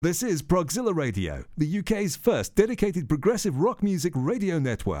This is Progzilla Radio, the UK's first dedicated progressive rock music radio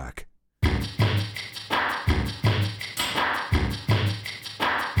network.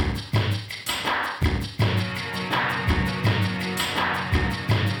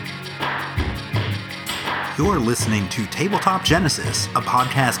 You're listening to Tabletop Genesis, a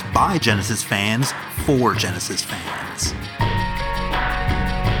podcast by Genesis fans for Genesis fans.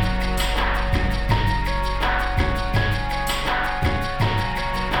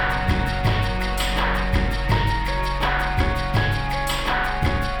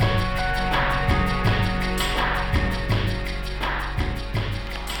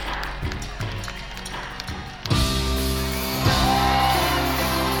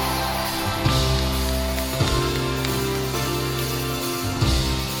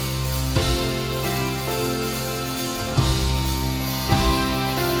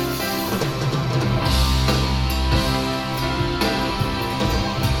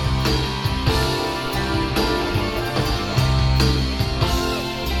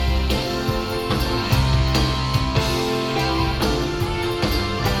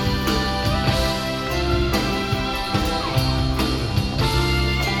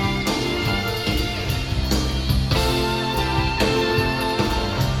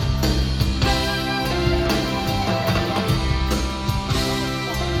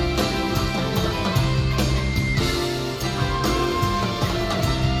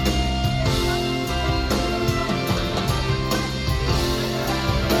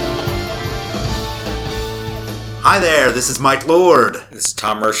 Hi there, this is Mike Lord. This is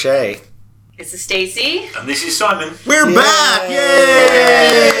Tom Roche. This is Stacy. And this is Simon. We're back!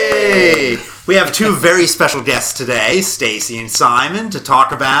 Yay! We have two very special guests today, Stacy and Simon, to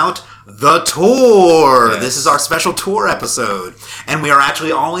talk about The Tour. Yes. This is our special tour episode. And we are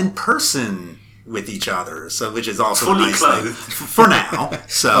actually all in person with each other, so which is also fully nice clothed for now.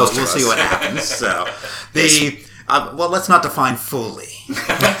 So we'll see what happens. So well, let's not define fully.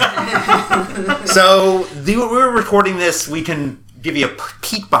 So we're recording this. We can give you a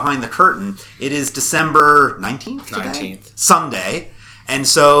peek behind the curtain. It is December 19th today? 19th. Sunday. And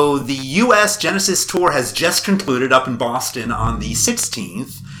so the U.S. Genesis Tour has just concluded up in Boston on the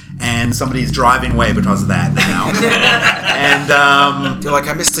 16th. And somebody's driving away because of that now. And you're like,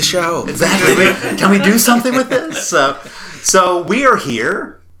 I missed the show. Exactly. Can we do something with this? So we are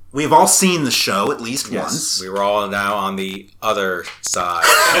here. We've all seen the show at least once. We were all now on the other side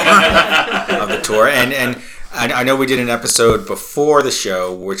of the tour. And I know we did an episode before the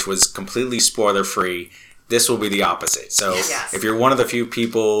show, which was completely spoiler-free. This will be the opposite. So if you're one of the few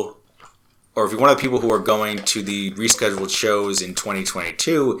people, or if you're one of the people who are going to the rescheduled shows in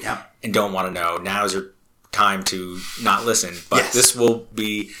 2022 and don't want to know, now's your time to not listen. But this will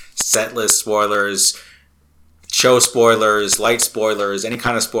be set list spoilers, show spoilers, light spoilers, any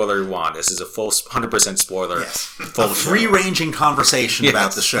kind of spoiler you want. This is a full 100% spoiler. Yes. Full free-ranging conversation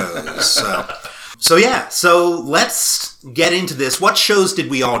about the shows. So let's get into this. What shows did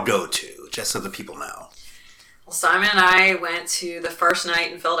we all go to, just so the people know? Well, Simon and I went to the first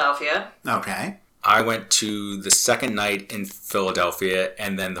night in Philadelphia. Okay. I went to the second night in Philadelphia,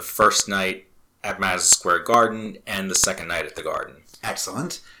 and then the first night at Madison Square Garden, and the second night at the Garden.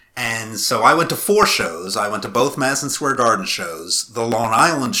 Excellent. And so I went to 4 shows. I went to both Madison Square Garden shows, the Long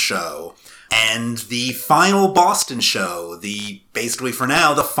Island show, and the final Boston show, basically for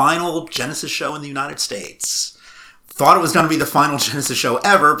now, the final Genesis show in the United States. Thought it was going to be the final Genesis show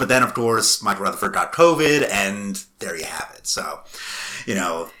ever, but then, of course, Mike Rutherford got COVID, and there you have it. So,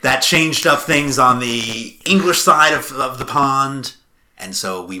 that changed up things on the English side of the pond. And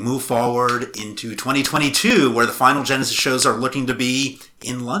so we move forward into 2022, where the final Genesis shows are looking to be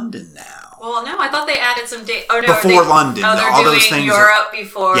in London now. Well, no, I thought they added some dates. Oh, no. Before London. Oh, they're all doing those things Europe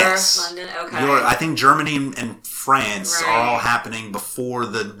before London? Okay. I think Germany and France are all happening before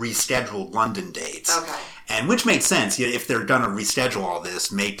the rescheduled London dates. Okay. And which makes sense. If they're going to reschedule all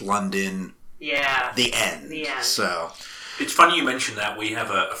this, make London the end. The end. So... It's funny you mentioned that. We have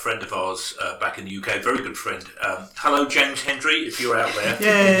a friend of ours back in the UK, a very good friend. Hello, James Hendry, if you're out there.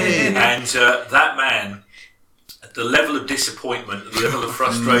 Yay! And that man, the level of disappointment, the level of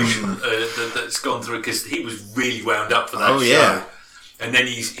frustration that's gone through, because he was really wound up for that show. Yeah. And then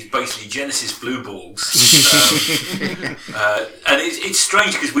he's basically Genesis Blue Balls. And it's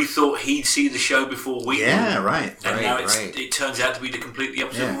strange because we thought he'd see the show before we did. And now it turns out to be the completely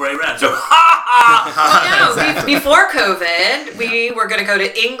opposite way around. So, before COVID, we were going to go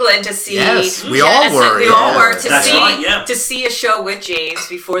to England to see. Yes, we all were. We all were to see a show with James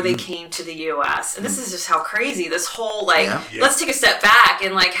before they came to the U.S. And this is just how crazy this whole let's take a step back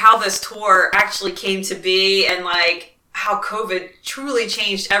and how this tour actually came to be and how COVID truly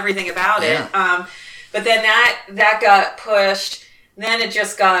changed everything about it. Yeah. But then that got pushed. Then it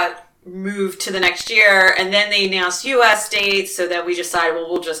just got moved to the next year, and then they announced U.S. dates, so that we decided,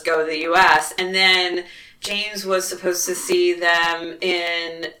 well, we'll just go to the U.S. And then James was supposed to see them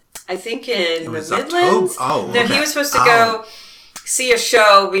in, I think, in the Midlands. October. Oh, okay. No, he was supposed to go see a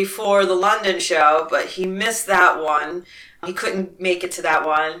show before the London show, but he missed that one. He couldn't make it to that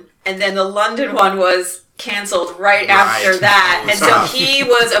one. And then the London one was canceled right after that. And so he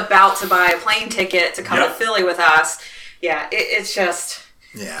was about to buy a plane ticket to come to Philly with us. Yeah, it's just...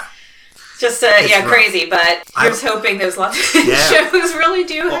 Yeah. Just crazy, but here's hoping those London shows really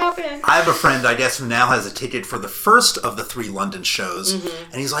do happen. I have a friend, I guess, who now has a ticket for the first of the 3 London shows,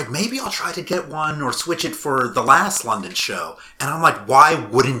 and he's like, maybe I'll try to get one or switch it for the last London show. And I'm like, why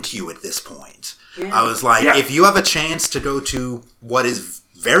wouldn't you at this point? Yeah. I was like, if you have a chance to go to what is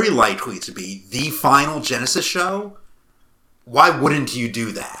very likely to be the final Genesis show, why wouldn't you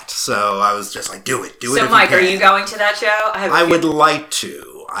do that? So I was just like, do it. So, Mike, are you going to that show? I would like to.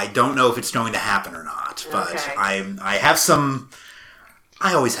 I don't know if it's going to happen or not, but I have some.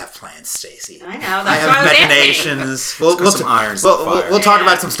 I always have plans, Stacey. I know. That's I have machinations. We'll talk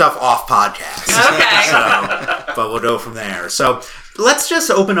about some stuff off podcast. Okay. But we'll go from there. So let's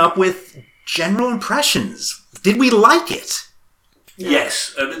just open up with general impressions. Did we like it?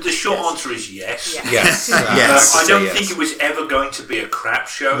 Yes. The short answer is yes. Yes. Yes. I don't think it was ever going to be a crap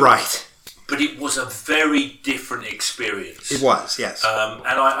show. Right. But it was a very different experience. It was, yes. And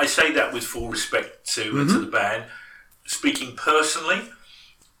I say that with full respect to the band. Speaking personally,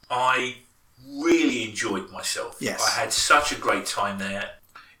 I really enjoyed myself. Yes. I had such a great time there.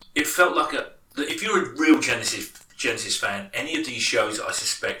 It felt like if you're a real Genesis fan, any of these shows, I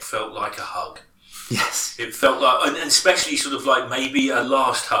suspect, felt like a hug. Yes. It felt like, and especially sort of like maybe a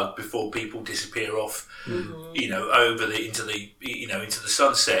last hug before people disappear off, over into the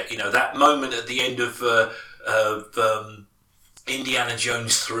sunset. That moment at the end of Indiana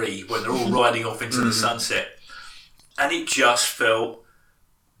Jones 3 when they're all riding off into the sunset, and it just felt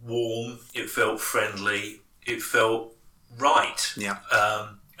warm. It felt friendly. It felt right. Yeah.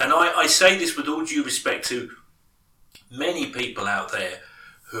 And I say this with all due respect to many people out there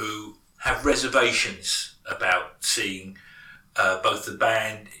who have reservations about seeing both the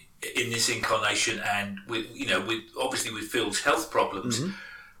band in this incarnation and with obviously with Phil's health problems.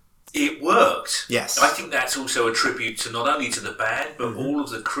 It worked. Yes. I think that's also a tribute to not only to the band but all of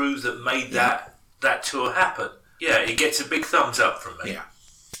the crew that made that tour happen. Yeah, it gets a big thumbs up from me. Yeah.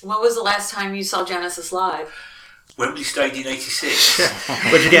 When was the last time you saw Genesis live? Wembley Stadium '86.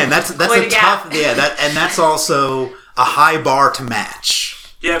 Which again, that's a tough. Yeah, and that's also a high bar to match.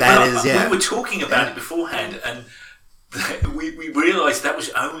 Yeah, we were talking about it beforehand, and we realised that was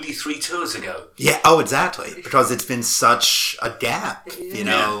only 3 tours ago. Yeah, exactly. Because it's been such a gap,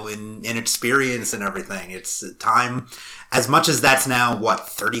 in experience and everything. It's time, as much as that's now,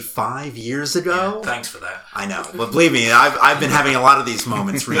 35 years ago? Yeah, thanks for that. I know. But believe me, I've been having a lot of these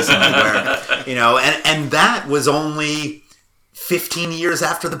moments recently where, and that was only 15 years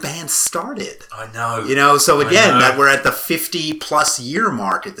after the band started. I know. So again, that we're at the 50 plus year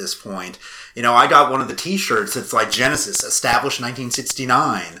mark at this point. I got one of the t-shirts that's like Genesis, established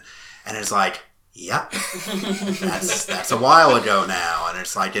 1969. And it's like, yep, that's a while ago now. And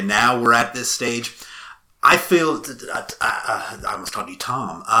it's like, and now we're at this stage. I feel, I almost called you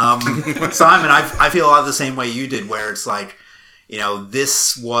Tom. Simon, I feel a lot of the same way you did, where it's like,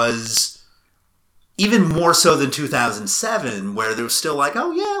 this was even more so than 2007, where there was still like,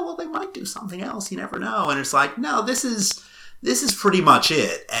 oh yeah, well they might do something else, you never know. And it's like, no, this is pretty much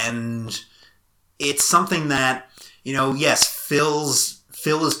it. And it's something that, yes, Phil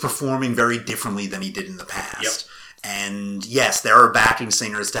is performing very differently than he did in the past. Yep. And yes, there are backing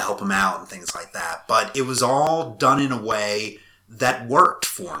singers to help him out and things like that. But it was all done in a way that worked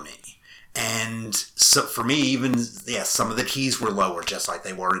for me. And so for me, even, some of the keys were lower, just like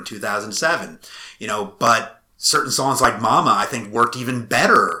they were in 2007. But certain songs like Mama, I think, worked even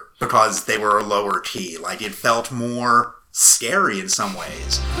better because they were a lower key. Like, it felt more scary in some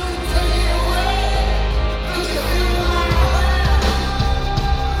ways.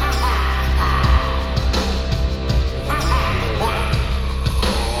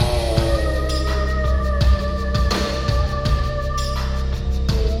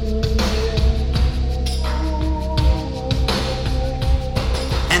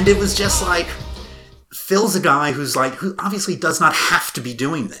 And it was just like, Phil's a guy who obviously does not have to be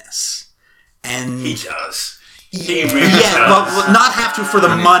doing this. And he does. He really does. Well, not have to for the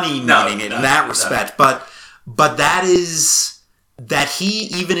money meaning it in that respect. But that is that he,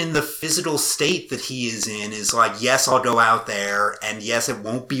 even in the physical state that he is in, is like, yes, I'll go out there, and yes, it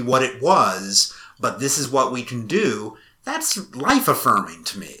won't be what it was, but this is what we can do. That's life affirming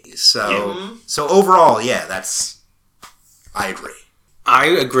to me. So, so overall, yeah, I agree. I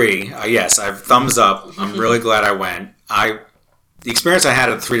agree. Yes, I've thumbs up. I'm really glad I went. The experience I had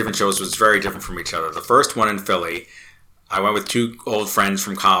at 3 different shows was very different from each other. The first one in Philly, I went with 2 old friends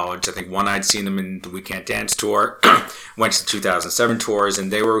from college. I think one I'd seen them in the We Can't Dance tour, went to the 2007 tours,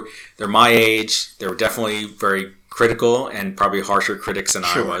 and they're my age. They were definitely very critical and probably harsher critics than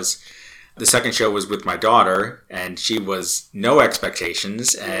I was. The second show was with my daughter, and she was no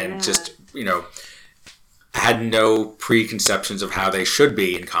expectations and just, had no preconceptions of how they should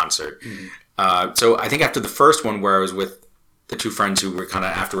be in concert. So I think after the first one, where I was with the 2 friends who were kind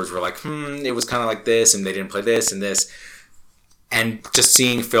of afterwards were like, it was kind of like this, and they didn't play this and this. And just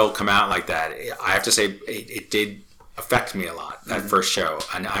seeing Phil come out like that, I have to say it did affect me a lot, that first show.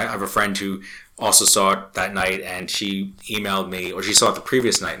 And I have a friend who also saw it that night, and she emailed me, or she saw it the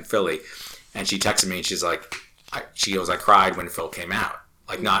previous night in Philly, and she texted me, and she's like, I cried when Phil came out.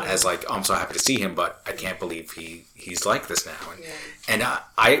 Like, not as like, oh, I'm so happy to see him, but I can't believe he's like this now. And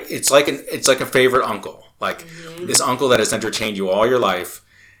it's like a favorite uncle, like this uncle that has entertained you all your life.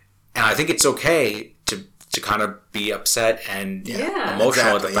 And I think it's okay to kind of be upset and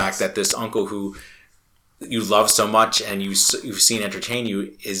emotional at the fact that this uncle who you love so much and you've seen entertain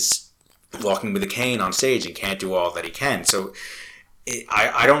you is walking with a cane on stage and can't do all that he can. So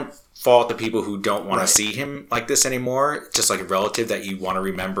I don't fault the people who don't want to see him like this anymore, just like a relative that you want to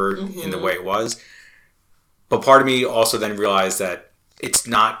remember in the way it was. But part of me also then realized that it's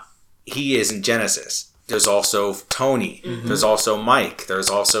not, he is in Genesis. There's also Tony. There's also Mike. There's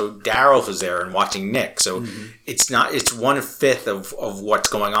also Daryl who's there and watching Nick. So it's 1/5 of what's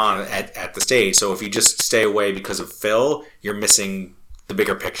going on at the stage. So if you just stay away because of Phil, you're missing the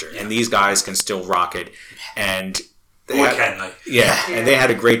bigger picture. And these guys can still rock it. And and they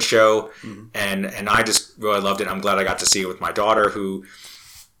had a great show. And I just really loved it. I'm glad I got to see it with my daughter, who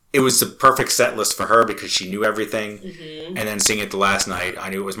it was the perfect set list for her because she knew everything. And then seeing it the last night, I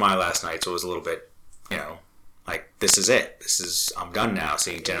knew it was my last night. So it was a little bit, like, this is it. I'm done now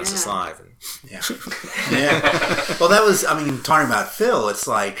seeing Genesis live. And Well, that was, talking about Phil, it's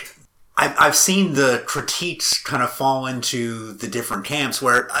like, I've seen the critiques kind of fall into the different camps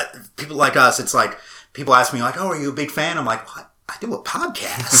where people like us, it's like, people ask me like, oh, are you a big fan? I'm like, what? I do a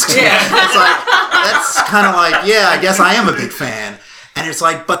podcast. It's like, that's kind of like, I guess I am a big fan. And it's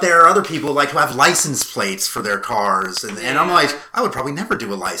like, but there are other people like who have license plates for their cars. And I'm like, I would probably never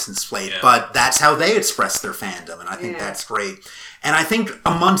do a license plate, but that's how they express their fandom. And I think that's great. And I think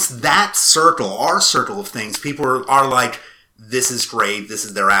amongst that circle, our circle of things, people are like, this is great.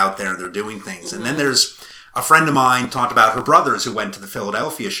 They're out there, they're doing things. And then there's a friend of mine talked about her brothers who went to the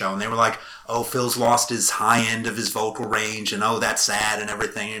Philadelphia show, and they were like, oh, Phil's lost his high end of his vocal range, and oh, that's sad and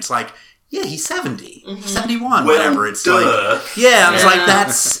everything. And it's like, yeah, he's 70, 71, whatever. It's like, it's like,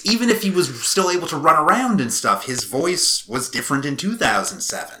 that's, even if he was still able to run around and stuff, his voice was different in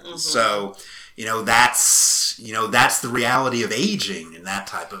 2007. So, that's the reality of aging and that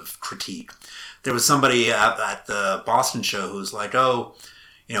type of critique. There was somebody at the Boston show who was like, oh,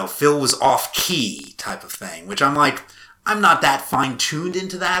 Phil was off key type of thing, which I'm like, I'm not that fine tuned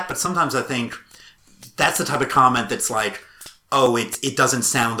into that, but sometimes I think that's the type of comment that's like, oh, it doesn't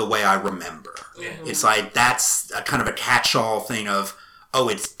sound the way I remember. It's like, that's a kind of a catch-all thing of, oh,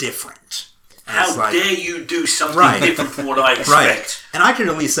 it's different. And how dare you do something different from what I expect? And I can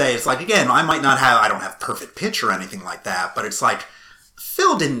at least say, it's like, again, I don't have perfect pitch or anything like that, but it's like,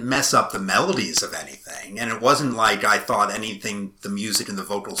 Phil didn't mess up the melodies of anything, and it wasn't like I thought the music and the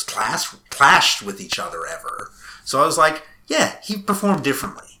vocals clashed with each other ever. So I was like, he performed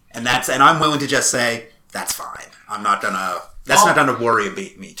differently, and I'm willing to just say that's fine. That's not gonna worry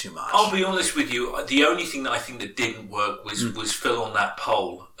me too much. I'll be honest with you. The only thing that I think that didn't work was Phil on that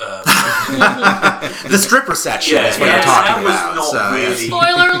pole. The stripper section is what I'm talking about. That was not really.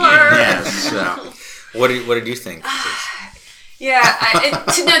 Spoiler alert. Yes. What did you think?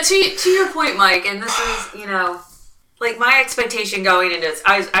 To your point, Mike, and this is, like my expectation going into this,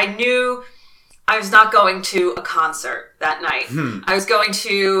 I knew I was not going to a concert that night. I was going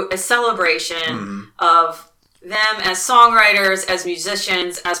to a celebration of them as songwriters, as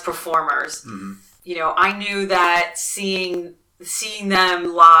musicians, as performers. I knew that seeing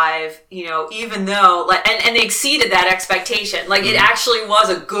them live, even though, and they exceeded that expectation. Like, it actually was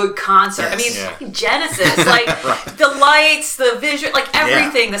a good concert. Yes. Genesis, like, the lights, the visual, like,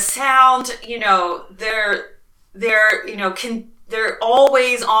 everything, the sound, their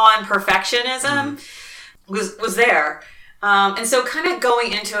always on perfectionism was there. And so kind of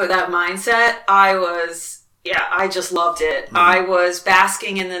going into that mindset, I just loved it. I was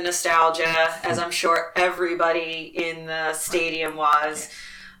basking in the nostalgia, as I'm sure everybody in the stadium was.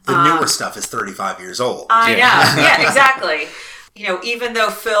 The newer stuff is 35 years old. I know. Yeah, exactly. Even though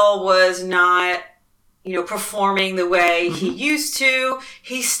Phil was not, performing the way he used to,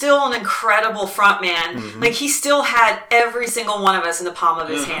 he's still an incredible frontman. Like, he still had every single one of us in the palm of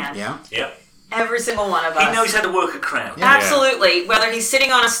his hand. Yeah. Yeah. Every single one of us. He knows how to work a crowd. Yeah. Absolutely. Whether he's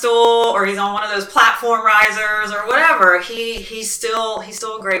sitting on a stool or he's on one of those platform risers or whatever, he's still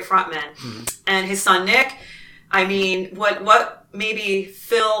a great frontman. And his son Nick, I mean, what maybe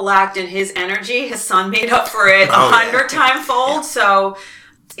Phil lacked in his energy, his son made up for it 100 times fold. So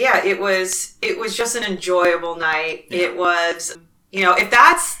yeah, it was just an enjoyable night. Yeah. It was, if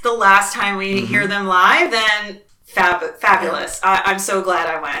that's the last time we hear them live, then fabulous. Yeah. I'm so glad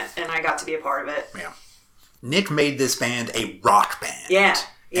I went and I got to be a part of it. Yeah. Nick made this band a rock band. Yeah.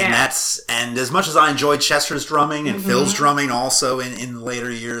 Yeah. And as much as I enjoyed Chester's drumming and Phil's drumming also in the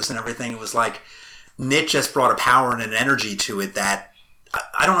later years and everything, it was like Nick just brought a power and an energy to it that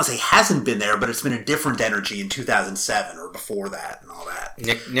I don't want to say hasn't been there, but it's been a different energy in 2007 or before that and all that.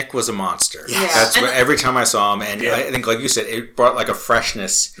 Nick was a monster. Yeah. That's what, every time I saw him, and I think, like you said, it brought like a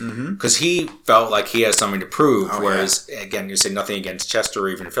freshness because he felt like he has something to prove. Whereas, again, you say nothing against Chester or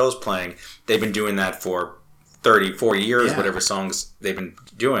even Phil's playing. They've been doing that for 30, 40 years, whatever songs they've been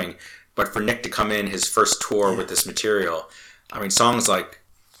doing. But for Nick to come in his first tour with this material, I mean, songs like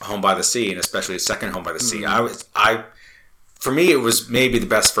Home by the Sea, and especially Second Home by the Sea, for me, it was maybe the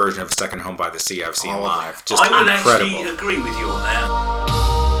best version of Second Home by the Sea I've seen live. Just I would incredible. actually agree with you on that.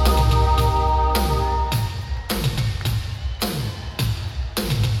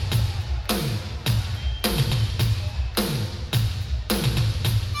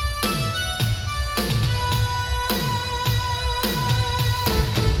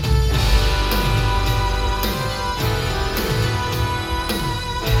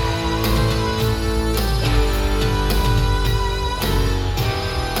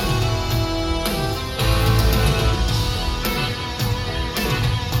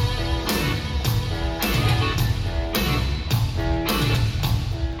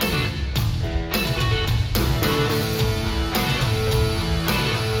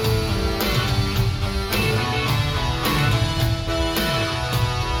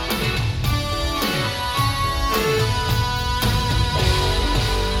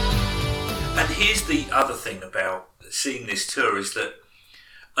 Other thing about seeing this tour is that,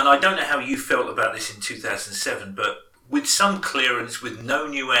 and I don't know how you felt about this in 2007, but with some clearance, with no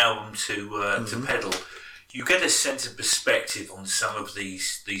new album to pedal, you get a sense of perspective on some of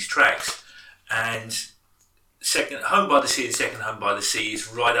these tracks. And Second Home by the Sea and Second Home by the Sea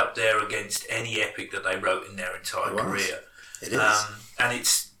is right up there against any epic that they wrote in their entire career. It is, and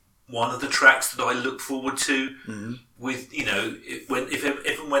it's one of the tracks that I look forward to. With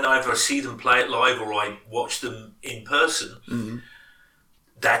if and when either I see them play it live or I watch them in person,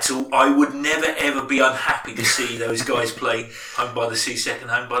 that's all. I would never ever be unhappy to see those guys play Home by the Sea, Second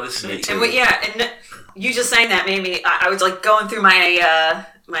Home by the Sea. And you just saying that made me. I was like going through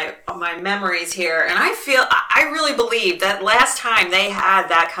my memories here, and I really believe that last time they had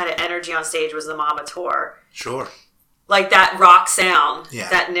that kind of energy on stage was the Mama tour. Sure. Like that rock sound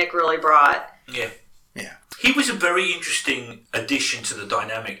that Nick really brought. Yeah. He was a very interesting addition to the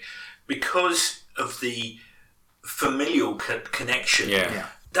dynamic because of the familial connection. Yeah.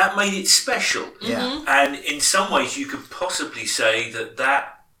 That made it special. Yeah. And in some ways you could possibly say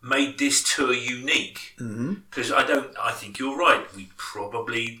that made this tour unique. Because I think you're right.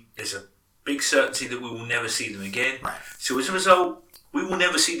 There's a big certainty that we will never see them again. Right. So as a result, we will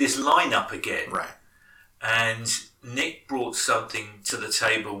never see this lineup again. Right. And Nick brought something to the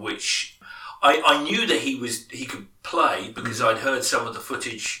table which I knew that he could play because I'd heard some of the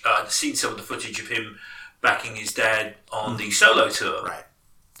footage, I'd seen some of the footage of him backing his dad on the solo tour. Right.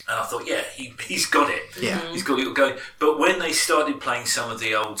 And I thought, he's got it. Yeah. He's got it going. But when they started playing some of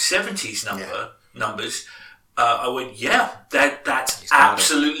the old 70s numbers, I went, that's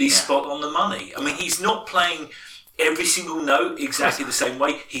absolutely spot on the money. I mean, he's not playing every single note exactly the same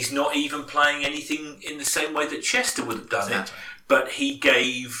way. He's not even playing anything in the same way that Chester would have done it. But he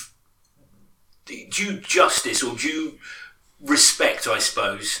gave due justice or due respect, I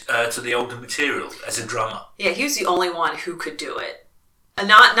suppose, to the older material as a drummer. Yeah, he was the only one who could do it. And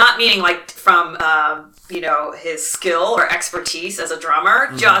not meaning like from his skill or expertise as a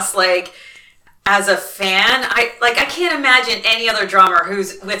drummer, just like as a fan. I can't imagine any other drummer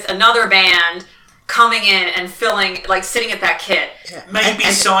who's with another band coming in and filling, like sitting at that kit. Yeah. Maybe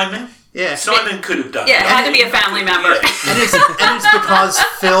Simon. Yeah. Simon could have done Yeah, it that. had to be a family member. And it's because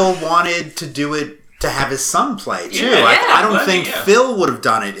Phil wanted to do it to have his son play too. Yeah, I don't well, think yeah. Phil would have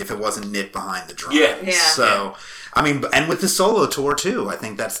done it if it wasn't Nick behind the drums. Yeah. Yeah. So, I mean, and with the solo tour too, I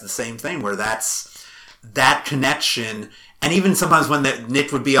think that's the same thing where that's that connection. And even sometimes when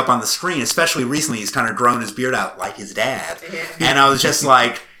Nick would be up on the screen, especially recently, he's kind of grown his beard out like his dad. Yeah. And I was just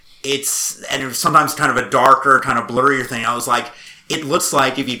like, it was sometimes kind of a darker, kind of blurrier thing. I was like, it looks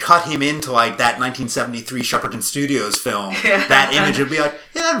like if you cut him into like that 1973 Shepperton Studios film, that image would be like,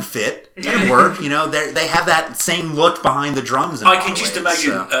 yeah, that would fit. It would work. You know, they have that same look behind the drums. In I a lot can of just ways,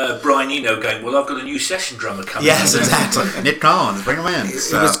 imagine so. Brian Eno going, well, I've got a new session drummer coming. Yes, exactly. Nick Collins, bring him in.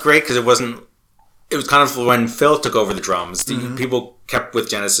 It was great because it was kind of when Phil took over the drums, people kept with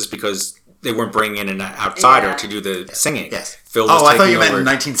Genesis because they weren't bringing in an outsider to do the singing. Yes. Phil was I thought you taking meant over. in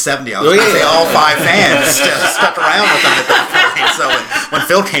 1970. I was going to say all 5 fans stuck around with them at that point. So when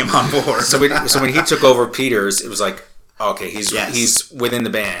Phil came on board. So when he took over Peters, it was like, okay, he's Yes. within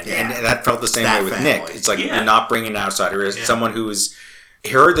the band. Yeah. And that felt the same That way with family. Nick. It's like Yeah. you're not bringing an outsider. It's someone who's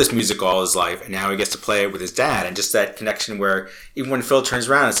heard this music all his life, and now he gets to play it with his dad. And just that connection where even when Phil turns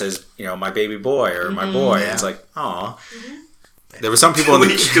around and says, you know, my baby boy or my boy, Yeah. it's like, aw. There were some people in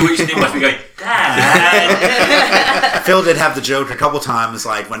the... To which Nick must be going, Dad. Phil did have the joke a couple times,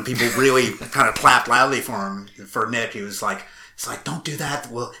 like when people really kind of clapped loudly for Nick, he was like, it's like, don't do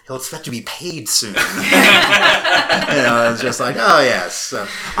that. Well, he'll expect to be paid soon. It's just like, oh yes. So,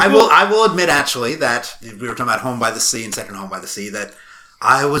 I will admit actually that we were talking about Home by the Sea and Second Home by the Sea, that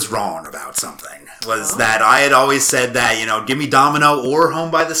I was wrong about something. That I had always said that, you know, give me Domino or Home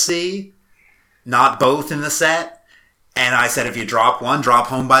by the Sea, not both in the set. And I said, if you drop one, drop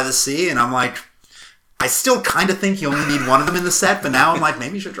Home by the Sea. And I'm like, I still kind of think you only need one of them in the set, but now I'm like,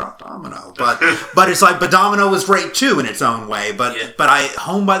 maybe you should drop Domino. But it's like, but Domino was great too in its own way. But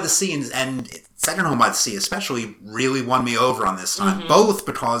Home by the Sea and Second Home by the Sea especially really won me over on this time, both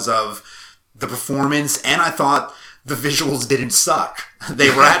because of the performance and I thought the visuals didn't suck.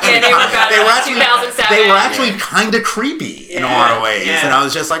 They were actually they were actually kind of creepy in a lot of ways, and I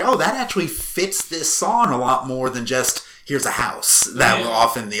was just like, oh, that actually fits this song a lot more than just here's a house that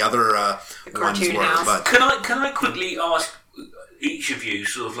often the other ones were. house. But Can I quickly ask each of you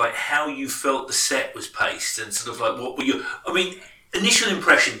sort of like how you felt the set was paced and sort of like what were your, I mean, initial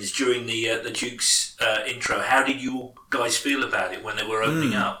impressions during the Duke's intro? How did you guys feel about it when they were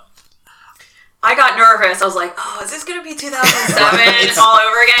opening up? I got nervous. I was like, oh, is this going to be 2007 all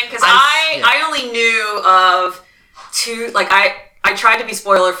over again? Because I only knew of two, like I tried to be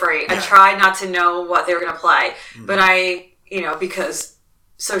spoiler free. I tried not to know what they were going to play. But because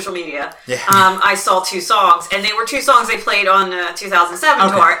social media, I saw 2 songs. And they were 2 songs they played on the 2007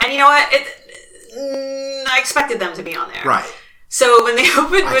 tour. And you know what? I expected them to be on there. right. So when they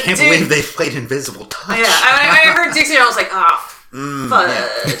opened I with can't Duke, believe they played Invisible Touch. yeah, I heard Duke's, I was like, oh,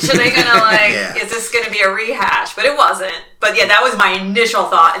 fudge. Are they gonna is this gonna be a rehash? But it wasn't. But yeah, that was my initial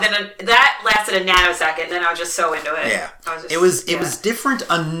thought. And then that lasted a nanosecond. Then I was just so into it. Yeah. I was just, It was different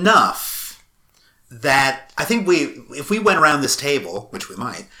enough that I think if we went around this table, which we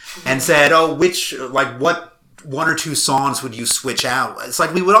might, and said, oh, what 1 or 2 songs would you switch out? It's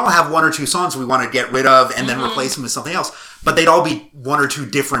like we would all have 1 or 2 songs we want to get rid of and then replace them with something else. But they'd all be 1 or 2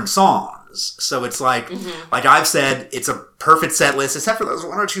 different songs. So it's like I've said, it's a perfect set list, except for those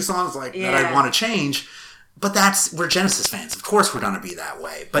 1 or 2 songs that I want to change. But we're Genesis fans. Of course we're going to be that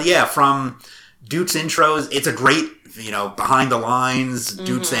way. But yeah, from Duke's intros, it's a great, behind the lines,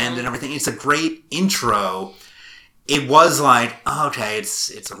 Duke's end and everything. It's a great intro. It was like, okay,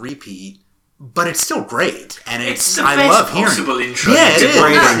 it's a repeat. But it's still great, and It's the I best love hearing possible it. intro. Yeah, it It's a is.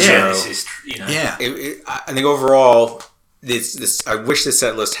 great Yeah. intro. Genesis, Yeah. I think overall, this I wish the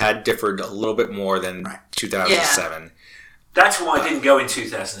set list had differed a little bit more than 2007. That's why I didn't go in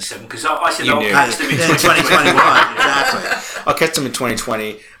 2007 because I said You I'll knew. catch them in 2021, exactly. I'll catch them in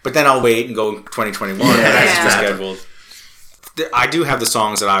 2020, but then I'll wait and go 2021. Yeah, That's exactly. scheduled. I do have the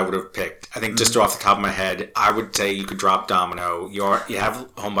songs that I would have picked. I think just off the top of my head, I would say you could drop Domino. You have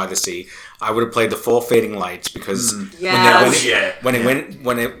Home by the Sea. I would have played the full Fading Lights because when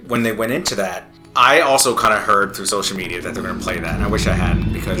they went into that, I also kind of heard through social media that they're going to play that, and I wish I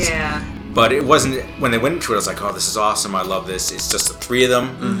hadn't because. Yeah. But it wasn't when they went into it. I was like, "Oh, this is awesome! I love this." It's just the 3 of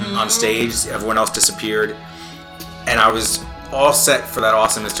them on stage. Everyone else disappeared, and I was all set for that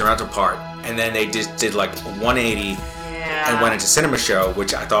awesome instrumental part. And then they just did like a 180 and went into Cinema Show,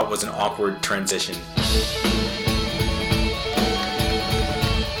 which I thought was an awkward transition.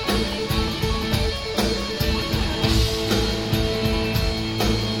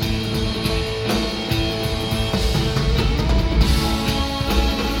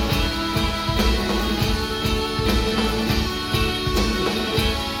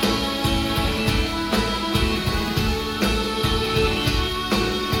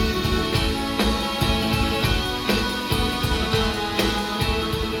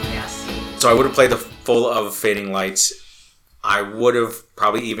 So I would have played the full of Fading Lights. I would have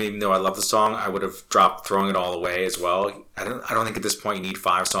probably, even though I love the song, I would have dropped Throwing It All Away as well. I don't think at this point you need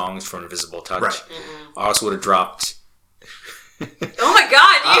 5 songs for Invisible Touch. Right. I also would have dropped. Oh my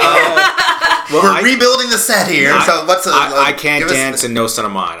God! We're rebuilding the set here. So what's I Can't Dance and No Son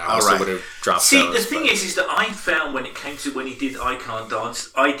of Mine. I also would have dropped. See, those, the thing is that I found when he did I Can't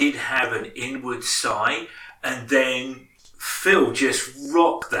Dance, I did have an inward sigh, and then Phil just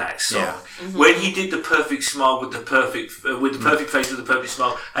rocked that song. Yeah. When he did the perfect smile with the perfect face with the perfect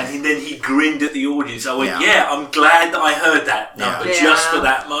smile, and then he grinned at the audience. I went, yeah, I'm glad that I heard that number just for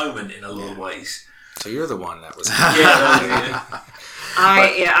that moment. In a lot of ways. So you're the one that was. I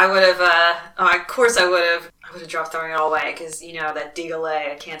would have. Of course, I would have dropped Throwing It All Away because that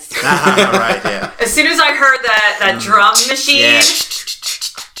Diggolay. I can't stand it. Right. Yeah. As soon as I heard that drum machine,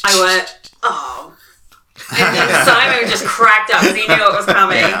 I went, oh. And then Simon just cracked up because he knew it was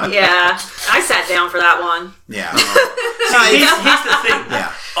coming. Yeah. I sat down for that one. Yeah. Here's the thing.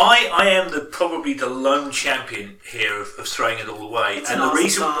 Yeah. I am probably the lone champion here of Throwing It All Away, and the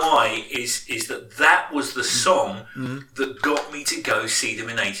reason why is that was the song that got me to go see them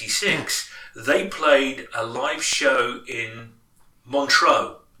in '86. They played a live show in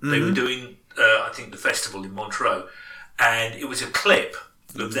Montreux. They were doing, I think, the festival in Montreux, and it was a clip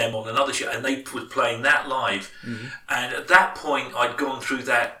of them on another show, and they were playing that live. And at that point, I'd gone through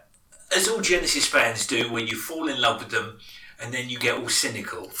that, as all Genesis fans do, when you fall in love with them, and then you get all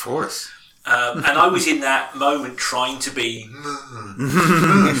cynical. Of course. And I was in that moment trying to be,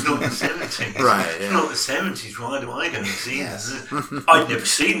 it's not the 70s. Right, yeah. It's not the 70s. Why do I go and see them? I'd never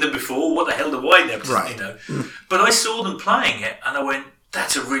seen them before. What the hell do I never see? But I saw them playing it, and I went,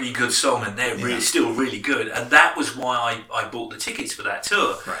 that's a really good song, and they're really, still really good. And that was why I bought the tickets for that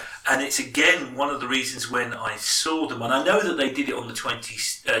tour. Right. And it's, again, one of the reasons when I saw them, and I know that they did it on the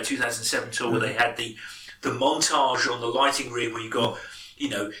 2007 tour, where they had the montage on the lighting rig where you got,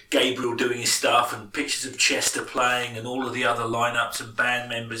 Gabriel doing his stuff and pictures of Chester playing and all of the other lineups and band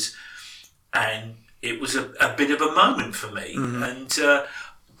members. And it was a bit of a moment for me. And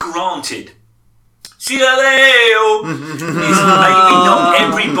granted, Cialeo is maybe not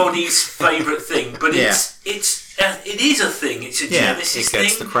everybody's favourite thing, but it is a thing. It's a Genesis thing. It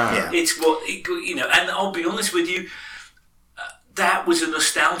gets the crowd. Yeah. It's what and I'll be honest with you, that was a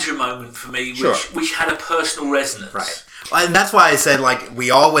nostalgia moment for me, which had a personal resonance. Right. And that's why I said, we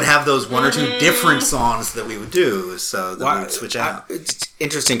all would have those one or two different songs that we would do, so that we would switch out. It's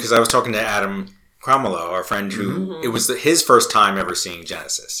interesting because I was talking to Adam Cromwell, our friend, who it was his first time ever seeing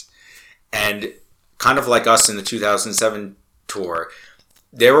Genesis, and kind of like us in the 2007 tour,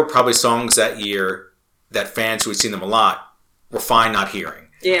 there were probably songs that year that fans who had seen them a lot were fine not hearing.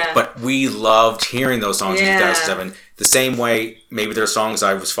 Yeah. But we loved hearing those songs in 2007. The same way, maybe there are songs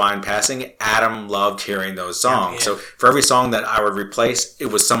I was fine passing. Adam loved hearing those songs. Yeah. So for every song that I would replace, it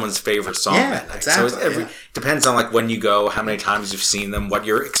was someone's favorite song that night. Exactly. So it depends on when you go, how many times you've seen them, what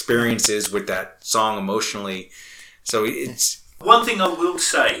your experience is with that song emotionally. So it's... One thing I will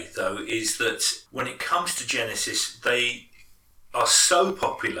say, though, is that when it comes to Genesis, they are so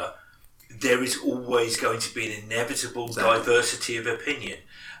popular, there is always going to be an inevitable diversity of opinion.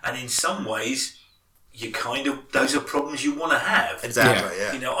 And in some ways, those are problems you want to have. Exactly,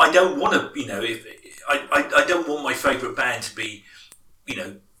 yeah. I don't want to, I don't want my favourite band to be,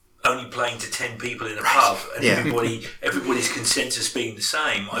 only playing to 10 people in a pub and everybody's consensus being the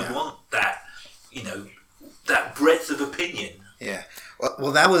same. I want that, that breadth of opinion. Yeah.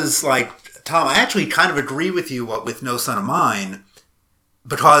 Well, that was Tom, I actually kind of agree with you with No Son of Mine,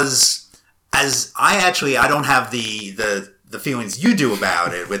 because as I don't have the feelings you do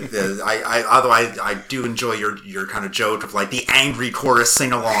about it. With although I do enjoy your kind of joke of the angry chorus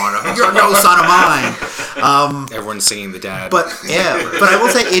sing along of "You're no son of mine." Everyone's singing the dad. But I will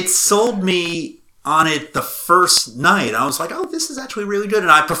say it sold me on it the first night. I was like, oh, this is actually really good.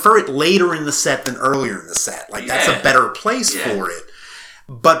 And I prefer it later in the set than earlier in the set. That's a better place for it.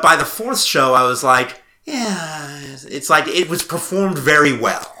 But by the fourth show, I was like, it's it was performed very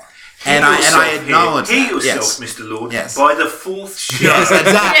well. And I acknowledge that. Yourself, Mr. Lord. Yes. By the fourth show. Yes,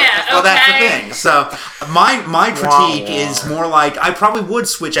 exactly. Well, that's the thing. So my critique is more I probably would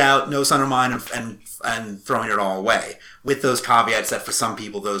switch out No Son of Mine and Throwing It All Away, with those caveats that for some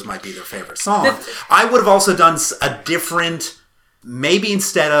people those might be their favorite song. I would have also done a different, maybe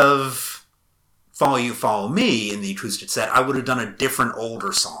instead of Follow You, Follow Me in the acoustic set, I would have done a different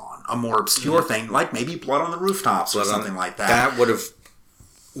older song, a more obscure thing, like maybe Blood on the Rooftops or something like that. That would have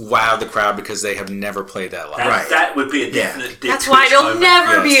wowed the crowd because they have never played that live. Right. That would be a definite Dick That's why Twitch it'll moment.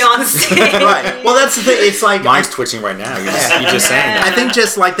 never be on stage. Right. Well, that's the thing. It's like Mine's twitching right now. You just saying that. I think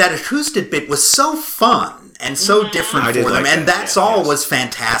just like that acoustic bit was so fun and so different I for did them, like and that, that's yeah, all yes. was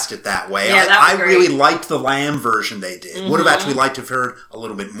fantastic that way. Yeah, that was I great. really liked the Lamb version they did. Would have actually liked to have heard a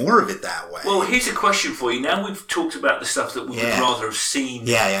little bit more of it that way. Well, here's a question for you. Now we've talked about the stuff that we would Yeah. rather have seen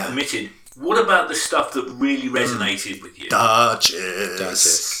Yeah. omitted. What about the stuff that really resonated with you?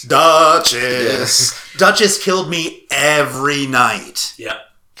 Duchess. Yes. Duchess killed me every night. Yeah.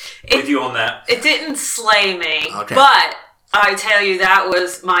 With you on that. It didn't slay me, Okay. but I tell you, that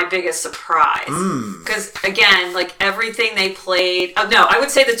was my biggest surprise. Mm. Because, again, like everything they played... no, I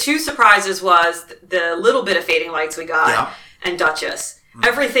would say the two surprises was the little bit of Fading Lights we got Yeah. and Duchess.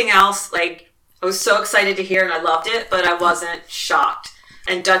 Everything else, like, I was so excited to hear and I loved it, but I wasn't shocked.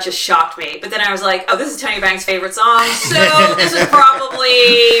 And Duchess shocked me. But then I was like, oh, this is Tony Banks' favorite song, so this is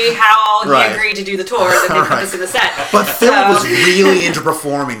probably how Right. he agreed to do the tour, that they put Right. this in the set. But Phil So- was really into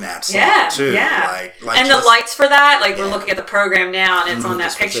performing that song, Yeah, too. yeah. Like And just- the lights for that, like we're looking at the program now and it's on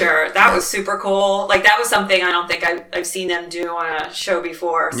that this was picture. it. That was super cool. Like that was something I don't think I've seen them do on a show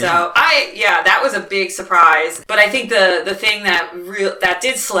before. So that was a big surprise. But I think the thing that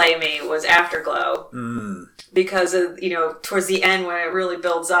did slay me was Afterglow. Because of, towards the end when it really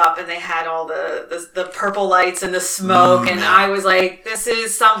builds up and they had all the purple lights and the smoke and I was like, this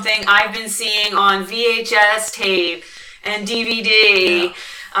is something I've been seeing on VHS tape and DVD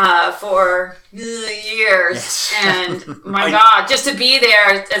for years. Yes. And my God, just to be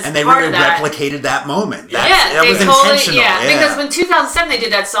there as And they part really of that. replicated that moment. That They was totally, intentional. because when 2007 they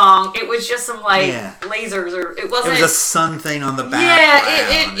did that song, it was just some Yeah. lasers or it it wasn't. was a sun thing on the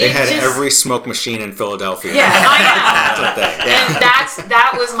background. Yeah, They had just- every smoke machine in Philadelphia. Yeah, I know. That's what they- And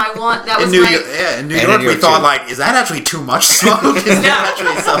that was my one. That In was New my. York, in New And York, in New we York, thought, too. like, is that actually too much smoke? Is that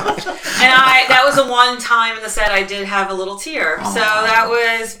actually so much? And that was the one time in the set I did have a little tear. So that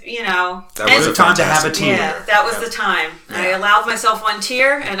was, That and- was It was time to have a fantastic tear. yeah, that was the time. I Yeah. allowed myself one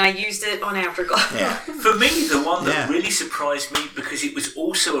tear, and I used it on Afterglow. Yeah. For me, the one that Yeah. really surprised me, because it was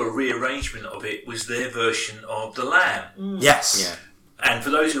also a rearrangement of it, was their version of The Lamb. Yes. Yeah. And for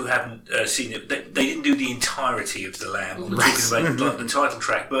those who haven't seen it, they didn't do the entirety of The Lamb. I'm Right. talking about like the title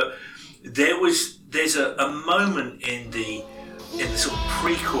track, but there's a moment in the sort of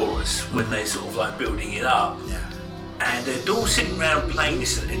pre-chorus when they're sort of like building it up, Yeah. and they're all sitting around playing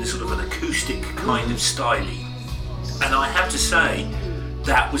this in a sort of an acoustic kind of style. And I have to say,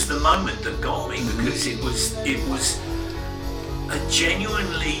 that was the moment that got me, because it was a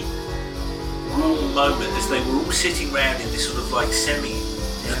genuinely warm moment as they were all sitting around in this sort of like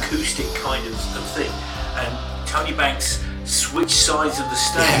semi-acoustic kind of thing. And Tony Banks switched sides of the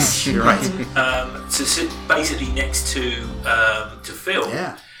stage You're right. to sit basically next to Phil.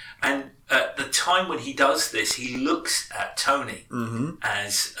 Yeah. And at the time when he does this, he looks at Tony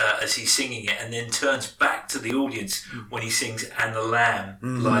as he's singing it, and then turns back to the audience when he sings "And the Lamb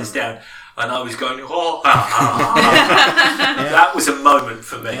Lies Down." And I was going, oh, that was a moment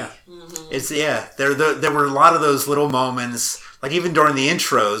for me. Yeah. It's there were a lot of those little moments, like even during the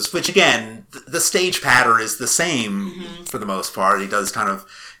intros, which again, the stage patter is the same for the most part. He does kind of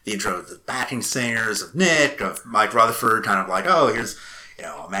the intro of the backing singers, of Nick, of Mike Rutherford, kind of like, oh, here's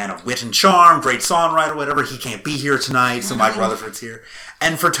a man of wit and charm, great songwriter, whatever. He can't be here tonight, so Mike Rutherford's here.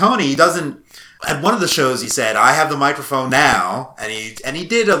 And for Tony, he doesn't. At one of the shows, he said, "I have the microphone now," and he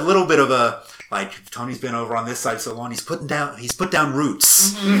did a little bit of a. Like, Tony's been over on this side so long, he's put down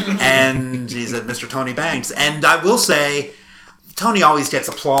roots. And he's at Mr. Tony Banks. And I will say, Tony always gets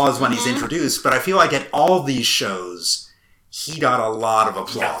applause when he's introduced, but I feel like at all these shows, he got a lot of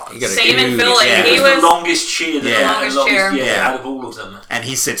applause. You got a Same in huge- Philly. Yeah. He It was was the longest cheer, Yeah. out of all of them. And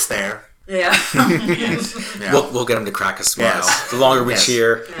he sits there. yeah. Yes. Yeah. We'll get him to crack a smile. Yes. The longer we Yes.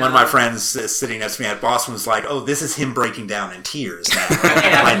 cheer. One of my friends sitting next to me at Boston was like, "Oh, this is him breaking down in tears now.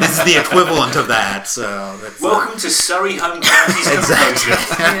 Yeah. Like, this is the equivalent of that." So that's, Welcome to Surrey Home Counties Exactly.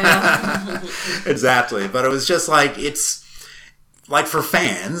 Composer. Exactly. But it was just like, it's like for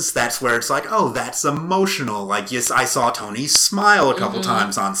fans, that's where it's like, oh, that's emotional. Like, yes, I saw Tony smile a couple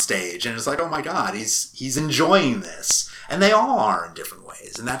times on stage, and it's like, oh my God, he's enjoying this, and they all are in different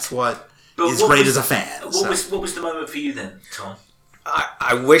ways, and that's what is what great was- as a fan. What was the moment for you then, Tom?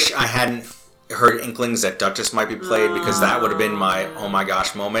 I wish I hadn't heard inklings that Duchess might be played, because that would have been my oh my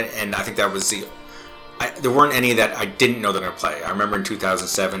gosh moment. And I think that was there weren't any that I didn't know they were going to play. I remember in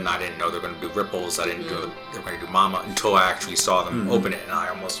 2007, I didn't know they were going to do Ripples. I didn't know they were going to do Mama until I actually saw them open it, and I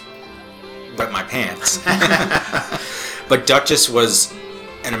almost wet my pants. But Duchess was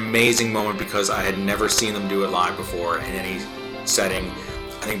an amazing moment because I had never seen them do it live before in any setting.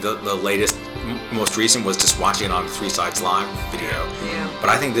 I think the latest, most recent was just watching it on 3 Sides Live video. Yeah. But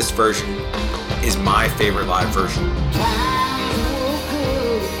I think this version is my favorite live version.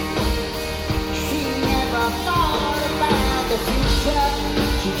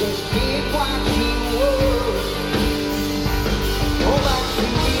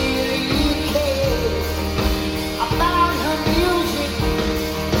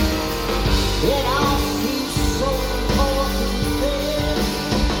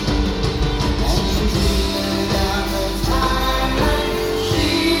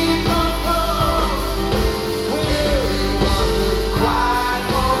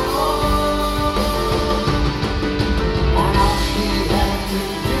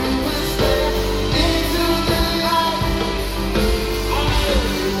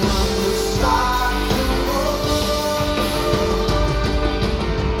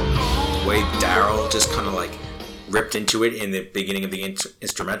 Just kind of like ripped into it in the beginning of the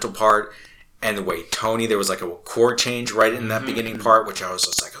instrumental part, and the way Tony, there was like a chord change right in that beginning part, which I was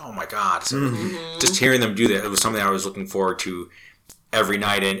just like, oh my god. So just hearing them do that, it was something I was looking forward to every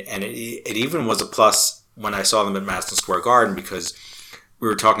night, and it even was a plus when I saw them at Madison Square Garden, because we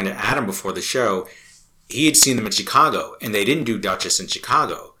were talking to Adam before the show. He had seen them in Chicago, and they didn't do Duchess in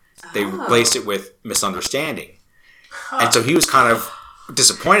Chicago. They replaced it with Misunderstanding. And so he was kind of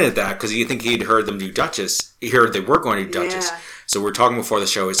disappointed at that, because you think he'd heard them do Duchess. He heard they were going to do Duchess. Yeah. So we were talking before the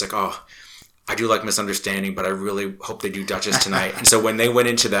show. He's like, oh, I do like Misunderstanding, but I really hope they do Duchess tonight. And so when they went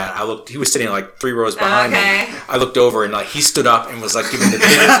into that, I looked. He was sitting like 3 rows behind me. I looked over, and like he stood up and was like giving the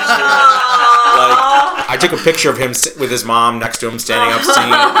biggest like, I took a picture of him with his mom next to him, standing up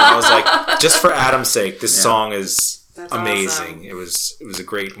singing. And I was like, just for Adam's sake, this song is amazing. Awesome. It was a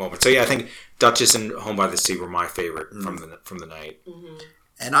great moment. So yeah, I think Duchess and Home by the Sea were my favorite from the night. Mm-hmm.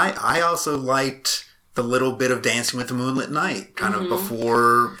 And I also liked the little bit of Dancing with the Moonlit Night, kind of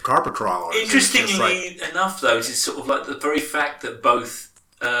before Carpet Crawlers. Interestingly enough, though, it's sort of like the very fact that both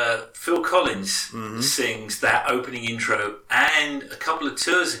Phil Collins sings that opening intro, and a couple of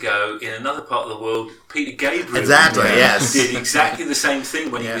tours ago in another part of the world, Peter Gabriel did exactly the same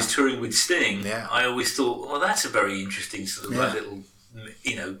thing when he was touring with Sting. Yeah. I always thought, well, that's a very interesting sort of like little,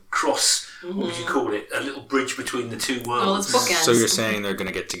 cross. What would you call it? A little bridge between the two worlds. Well, it's bookends. So you're saying they're going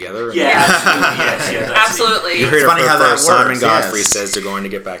to get together? Yeah, absolutely. Yes, yeah, that's absolutely. You heard It's funny how that works. Simon Godfrey yes. says they're going to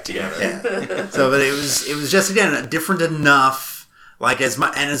get back together. Yeah. So, but it was just again different enough. Like as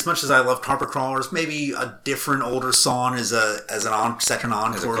much as I love Carpet Crawlers, maybe a different older song as second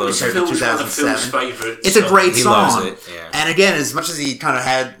encore compared to 2007. It's a great He song. loves it, yeah. And again, as much as he kind of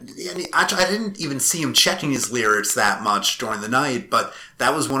had, I didn't even see him checking his lyrics that much during the night, but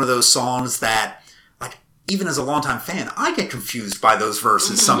that was one of those songs that, like, even as a longtime fan, I get confused by those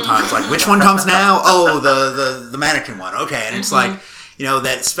verses sometimes. Like, which one comes now? Oh, the mannequin one. Okay, and it's like,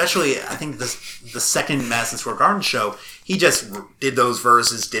 that especially, I think the second Madison Square Garden show, he just did those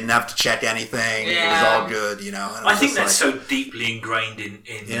verses, didn't have to check anything. Yeah. It was all good, And I think that's so deeply ingrained in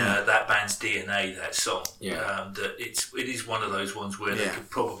that band's DNA, that song, that it is one of those ones where they could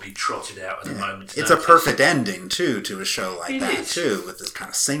probably trot it out at the moment. It's a perfect ending, too, to a show like that, too, with this kind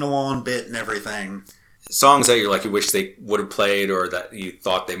of sing-along bit and everything. Songs that you wish they would have played, or that you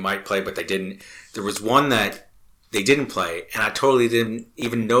thought they might play, but they didn't. There was one that they didn't play, and I totally didn't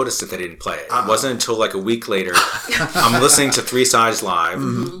even notice that they didn't play it. It wasn't until like a week later, I'm listening to 3 Sides Live,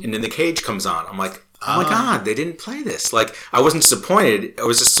 and then The Cage comes on. I'm like, oh my god, they didn't play this. Like, I wasn't disappointed. I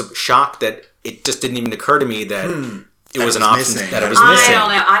was just shocked that it just didn't even occur to me that it was an option that it was missing.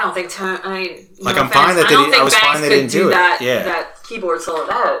 I don't think. I'm fine that I was fine they didn't do it. That keyboard solo.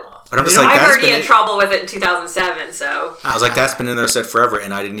 But I'm just I heard he had trouble with it in 2007. So I was like, that's been in their set forever,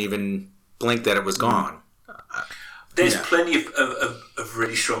 and I didn't even blink that it was gone. There's plenty of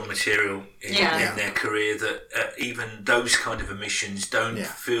really strong material in their career that even those kind of omissions don't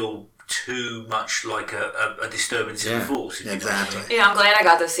feel too much like a disturbance in the force. Exactly. I'm glad I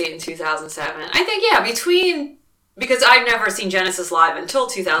got to see it in 2007. I think, because I'd never seen Genesis live until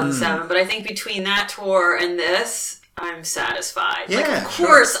 2007, but I think between that tour and this, I'm satisfied. Yeah, of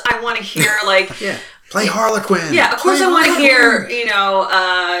course, I want to hear, play Harlequin. Yeah, of course I want to hear,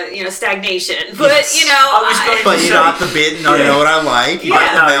 Stagnation. But, but not the bit, know what I like.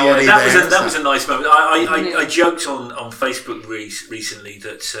 That was a nice moment. I joked on Facebook recently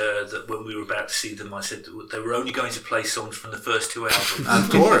that when we were about to see them, I said that they were only going to play songs from the first 2 albums. Of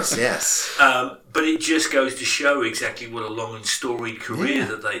course, yes. But it just goes to show exactly what a long and storied career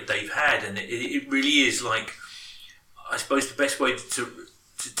that they've had. And it really is like, I suppose the best way to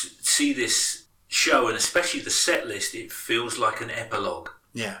see this show, and especially the set list, it feels like an epilogue.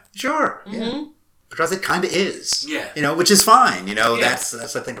 Yeah, sure. Mm-hmm. because it kind of is. Yeah. You know, which is fine. You know, Yeah.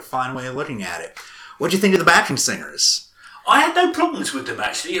 that's I think a fine way of looking at it. What do you think of the backing singers? I had no problems with them,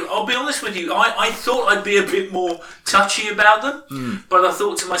 actually. I'll be honest with you. I thought I'd be a bit more touchy about them, but I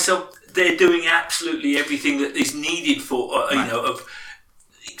thought to myself, they're doing absolutely everything that is needed for,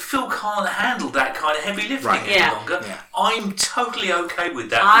 Phil can't handle that kind of heavy lifting any Yeah. longer. Yeah. I'm totally okay with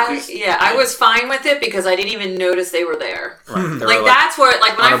that. I was fine with it because I didn't even notice they were there. Right. They Like were, that's where,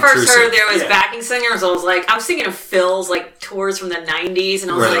 like when I first heard unobtrusive. there was Yeah. backing singers, I was thinking of Phil's like tours from the '90s,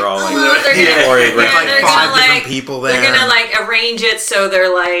 and I was Where like, they're all, oh, they're gonna, choreographed. Like they're 5 gonna different like people they're there. gonna like arrange it so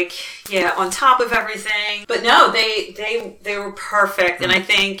they're like on top of everything. But no, they were perfect, and I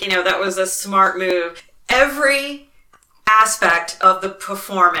think that was a smart move. Every aspect of the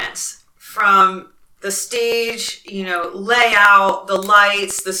performance, from the stage, layout, the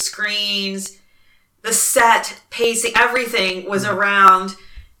lights, the screens, the set, pacing, everything was around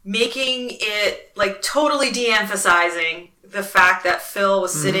making it like totally de-emphasizing the fact that Phil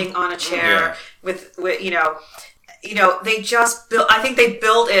was sitting on a chair with they just built, I think they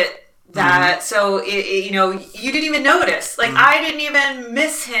built it that so it you didn't even notice, like I didn't even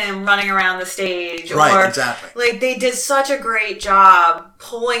miss him running around the stage, Right, or exactly. like they did such a great job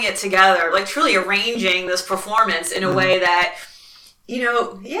pulling it together, like truly arranging this performance in a way that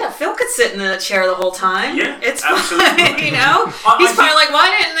Phil could sit in the chair the whole time. Yeah, it's absolutely. fine, he's probably like,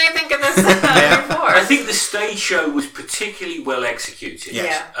 why didn't they think of this before? I think the stage show was particularly well executed.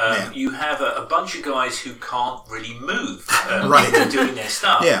 Yes. Yeah. You have a bunch of guys who can't really move Right. when doing their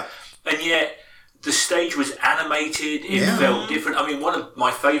stuff. Yeah. And yet the stage was animated. It Yeah. felt different. I mean, one of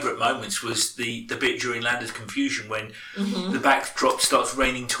my favourite moments was the bit during Land of Confusion when the backdrop starts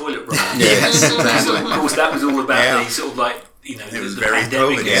raining toilet roll. Yes, exactly. Of course, that was all about Yeah. the sort of like, was the very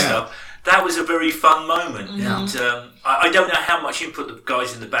pandemic COVID, and yeah. stuff. That was a very fun moment. And I don't know how much input the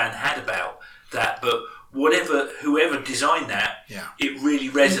guys in the band had about that, but whoever designed that, it really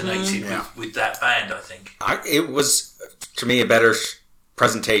resonated with that band, I think. It was, to me, a better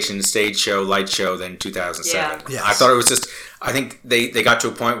presentation, stage show, light show than 2007. Yeah. Yes. I thought it was just, I think they got to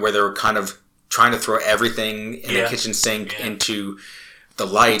a point where they were kind of trying to throw everything in the kitchen sink into the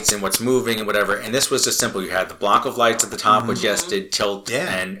lights and what's moving and whatever. And this was just simple. You had the block of lights at the top, which did tilt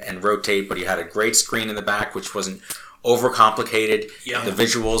and rotate, but you had a great screen in the back, which wasn't overcomplicated. Yeah. The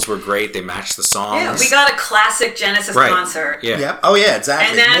visuals were great. They matched the songs. Yeah, we got a classic Genesis concert. Yeah. Yep. Oh yeah, exactly.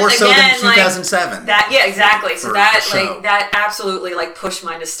 And that, More so again, than 2007. Exactly. So For that the show. that absolutely pushed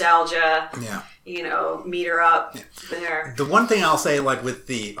my nostalgia. Yeah. Meter up there. The one thing I'll say,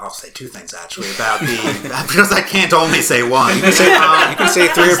 I'll say two things actually about because I can't only say one. You can say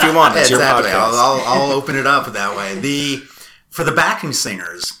three if you want. It's Exactly. your podcast. I'll open it up that way. For the backing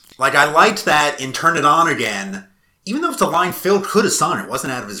singers, I liked that in Turn It On Again. Even though it's a line Phil could have sung, it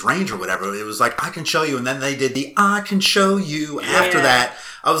wasn't out of his range or whatever. It was like, I can show you. And then they did the I can show you after that.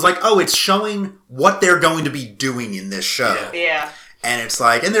 I was like, oh, it's showing what they're going to be doing in this show. Yeah. And it's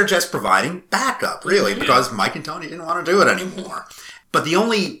like, and they're just providing backup, really, because Mike and Tony didn't want to do it anymore. But the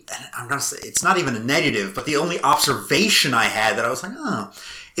only, I'm going to say, it's not even a negative, but the only observation I had that I was like,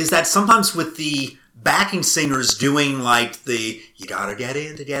 is that sometimes with the backing singers doing the you gotta get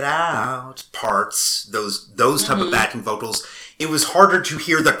in to get out parts, those type of backing vocals, it was harder to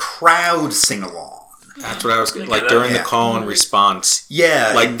hear the crowd sing along. That's what I was like during the call and response.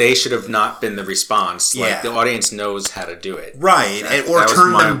 Yeah, like they should have not been the response. Yeah. Like the audience knows how to do it, right? Or that was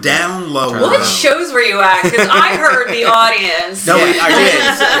turn my- them down lower. What shows were you at? Because I heard the audience. No, Yeah. I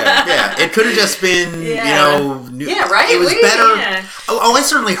did. Yeah, it could have just been, Yeah, right? It was What do you better. mean? Oh, I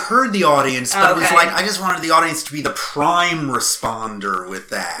certainly heard the audience, but it was Okay. like I just wanted the audience to be the prime responder with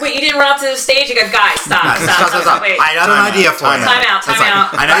that. Wait, you didn't run up to the stage? You go, guys, stop. Wait. I got an idea for you. Time out. It's like,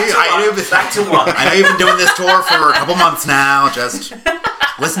 I know Back to one. I know you've been doing this tour for a couple months now. Just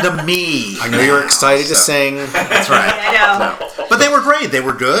listen to me. I know you're excited to sing. That's right. I know. But they were great. They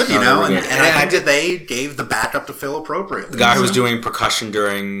were good, No, they were and, good. and I think that they gave the backup to Phil appropriately. The guy who was doing percussion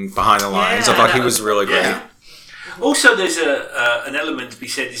during Behind the Lines, I thought he was really great. Yeah. Also, there's an element to be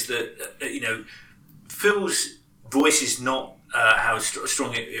said is that Phil's voice is not how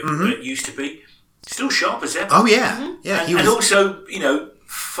strong it used to be. Still sharp as ever. Oh yeah, yeah. and also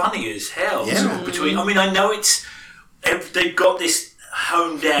funny as hell. Yeah. Sort of between, I mean, I know they've got this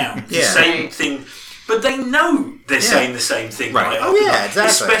honed down, the Yeah. same thing, but they know they're saying the same thing, Right. Oh, yeah, exactly.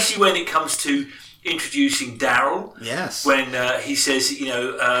 Especially when it comes to introducing Daryl. Yes. When he says,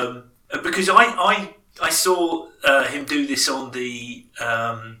 because I saw him do this on the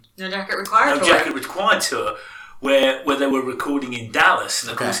No jacket required. No Jacket Required tour, where they were recording in Dallas,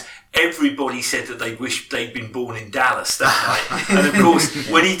 and of Okay. course everybody said that they wished they'd been born in Dallas that night. And of course,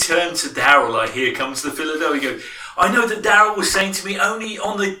 when he turned to Daryl, like, "Here comes the Philadelphia," he goes, "I know that Daryl was saying to me only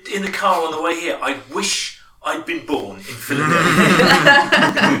in the car on the way here, I wish I'd been born in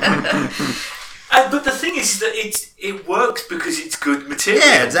Philadelphia." But the thing is that it works because it's good material.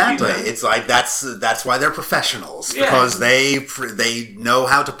 Yeah, exactly. You know? It's like that's why they're professionals, Yeah. because they know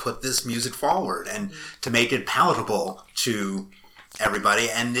how to put this music forward and to make it palatable to everybody,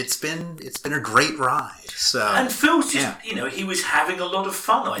 and it's been a great ride. So And Phil's just, Yeah. he was having a lot of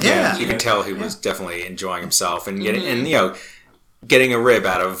fun. I think. Yeah. You can tell he was definitely enjoying himself and getting a rib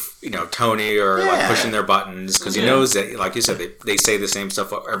out of Tony or like Yeah. pushing their buttons because he knows that, like you said, they say the same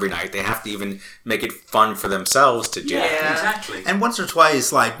stuff every night. They have to even make it fun for themselves to do. Yeah, exactly. And once or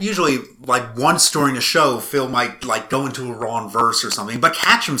twice, usually once during a show, Phil might go into a wrong verse or something, but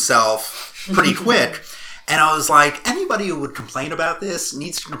catch himself pretty quick. And I was like, anybody who would complain about this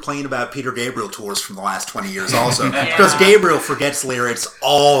needs to complain about Peter Gabriel tours from the last 20 years also. Because Gabriel forgets lyrics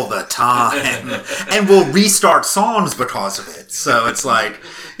all the time and will restart songs because of it. So it's like,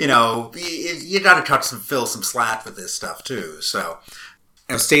 you got to cut Phil some slack with this stuff too. So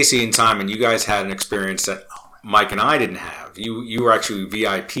Now, Stacey and Simon, you guys had an experience that Mike and I didn't have. You were actually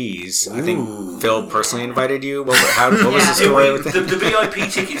VIPs. I think Phil personally invited you. What was the story with that? The VIP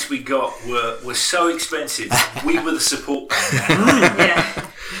tickets we got were so expensive. We were the support band.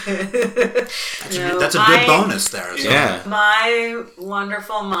 that's a good bonus there. So. Yeah. My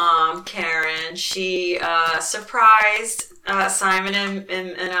wonderful mom, Karen, she surprised Simon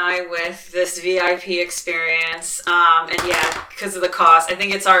and I with this VIP experience. And yeah, because of the cost, I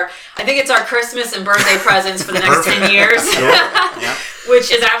think it's our Christmas and birthday presents for the next 10 years, Yeah.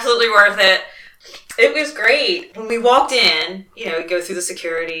 which is absolutely worth it. It was great. When we walked in, you go through the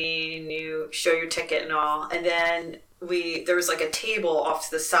security and you show your ticket and all, and then there was like a table off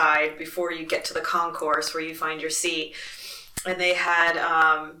to the side before you get to the concourse where you find your seat, and they had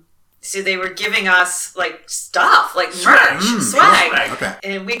so they were giving us like stuff, like merch, swag. Okay.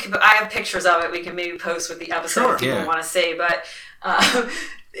 And I have pictures of it we can maybe post with the episode Sure. if people Yeah. want to see, but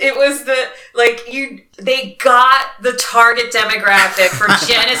it was they got the target demographic for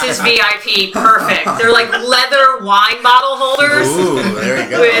Genesis VIP perfect. They're like leather wine bottle holders. Ooh, there you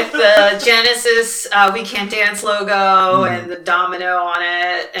go. With the Genesis We Can't Dance logo and the domino on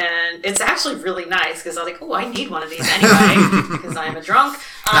it. And it's actually really nice because I was like, oh, I need one of these anyway because I'm a drunk.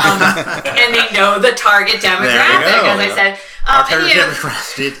 And they know the target demographic, as I said. Our And, target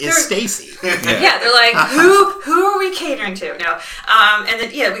demographic is Stacey. yeah, they're like, who are we catering to? No. And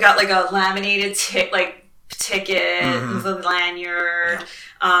then, we got like a laminated ticket with a lanyard.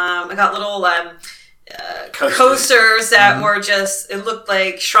 I got little coasters that were just, it looked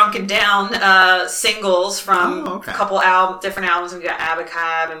like shrunken down singles from a couple different albums. We got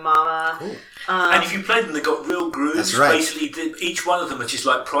Abacab and Mama. Cool. And if you played them, they got real grooves. That's right. Basically, each one of them are just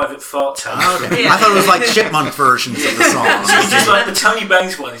like private fart tones. Oh, okay. Yeah. I thought it was like chipmunk versions of the songs. It's just like the Tony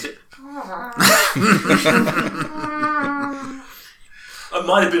Banks one. Is it? I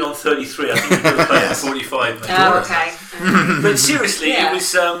might have been on 33. I think you were playing 45. Maybe. Oh, okay. But seriously, Yeah. it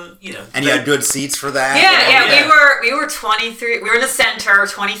was, And you had good seats for that? Yeah, yeah. we were 23. We were in the center,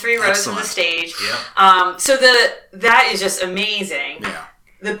 23 rows from the Excellent. stage. Yeah. So that is just amazing. Yeah.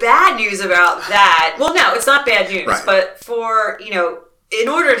 The bad news about that, well, no, it's not bad news, Right. but for, in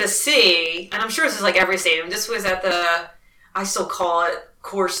order to see, and I'm sure this is like every stadium, this was at I still call it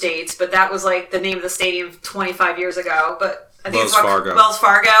Core States, but that was like the name of the stadium 25 years ago, but I think Wells it's Fargo. Wells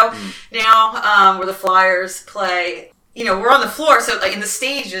Fargo now, where the Flyers play. We're on the floor, so like in the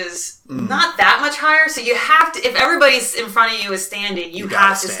stage is not that much higher, so you have to, if everybody's in front of you is standing, you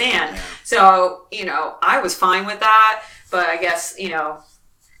gotta have to stand, stand. yeah. So, I was fine with that, but I guess,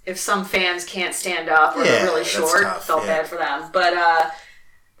 if some fans can't stand up or Yeah, they're really that's short, tough, felt yeah. bad for them. But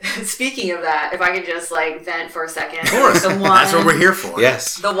speaking of that, if I could just like vent for a second. Of course. The one, That's what we're here for.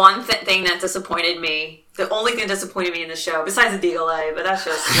 Yes. The one thing that disappointed me, the only thing that disappointed me in the show, besides the DLA, but that's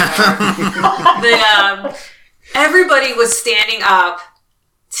just everybody was standing up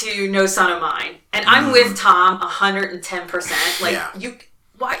to No Son of Mine. And I'm with Tom 110%. Like Yeah.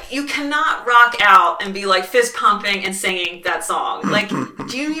 you cannot rock out and be like fist pumping and singing that song. Like,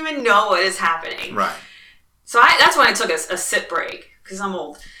 do you even know what is happening? Right. So that's when I took a sit break because I'm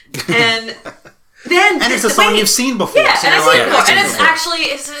old. And then And it's a song you've seen before. yeah, so and you're I've seen it like, before, and "I've it's seen it actually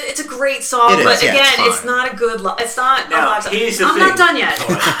it's a great song, It is, but yeah, again, it's it's fine. not a good. It's not. Now, a here's the I'm thing. not done yet. All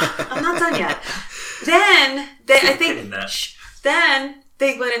right. I'm not done yet. Then I Pin in think. that. Then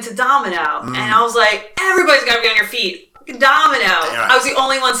they went into Domino, and I was like, everybody's got to be on your feet. Domino. I was the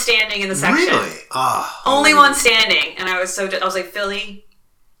only one standing in the section. Really? Only one standing, and I was like, Philly,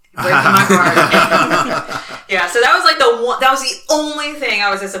 breaking my heart. Yeah, so that was like that was the only thing I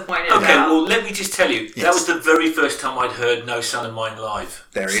was disappointed about. Okay, well, let me just tell you, that was the very first time I'd heard No Son of Mine live.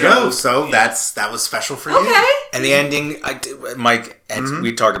 There you go. So that was special for you. Okay. And the ending, Mike, and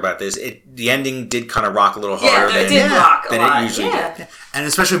we talked about this. The ending did kind of rock a little harder it did rock a lot. It usually did. And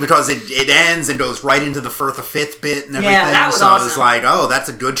especially because it ends and goes right into the Firth of Fifth bit and everything. Yeah, that was so awesome. it's like, that's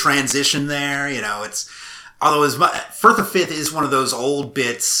a good transition there. Although Firth of Fifth is one of those old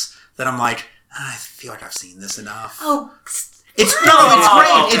bits that I'm like, I feel like I've seen this enough. Oh, it's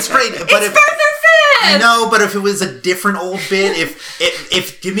great. It's great. But it's Firth of Fifth. No, but if it was a different old bit,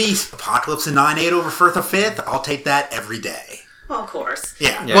 if give me Apocalypse and 9/8 over Firth of Fifth, I'll take that every day. Well, of course.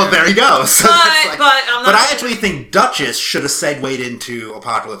 Yeah. Well, there you go. So but I actually think Duchess should have segued into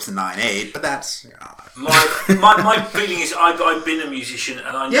Apocalypse and 9/8, but that's my feeling is I've been a musician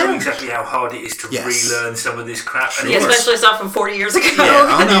and I know exactly how hard it is to relearn some of this crap. Sure. Especially stuff from 40 years ago.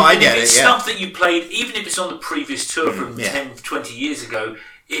 Yeah. Oh no, I get it. It's stuff that you played, even if it's on the previous tour from 10, 20 years ago,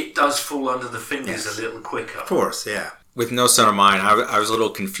 it does fall under the fingers a little quicker. Of course, yeah. With No Son of Mine, I was a little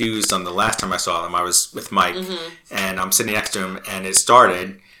confused on the last time I saw them. I was with Mike, and I'm sitting next to him, and it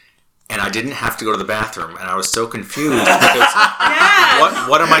started, and I didn't have to go to the bathroom, and I was so confused because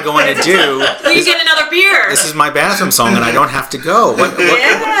what am I going to do? Well, you get another beer. This is my bathroom song, and I don't have to go.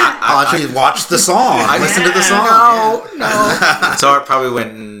 I'll actually watch the song. Listen to the song. No. So I probably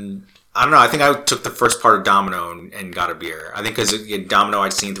went and I don't know. I think I took the first part of Domino and got a beer. I think because Domino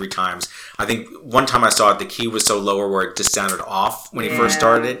I'd seen 3 times. I think one time I saw it, the key was so lower where it just sounded off when he first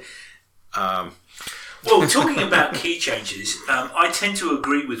started it. Well, talking about key changes, I tend to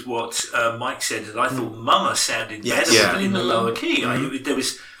agree with what Mike said, that I thought Mama sounded better in the lower key. There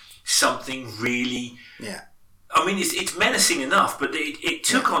was something really... Yeah. I mean, it's menacing enough, but it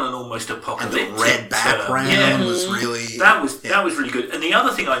took on an almost apocalyptic... And the red background was really... That was really good. And the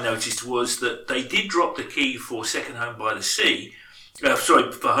other thing I noticed was that they did drop the key for Second Home by the Sea. For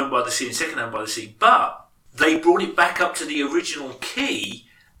Home by the Sea and Second Home by the Sea. But they brought it back up to the original key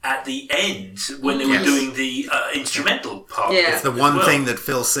at the end when they were doing the instrumental part. Yeah. It's the one thing that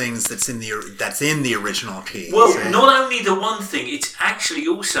Phil sings that's in the original key. Well, not only the one thing, it's actually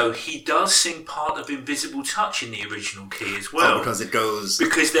also he does sing part of Invisible Touch in the original key as well. Because it goes...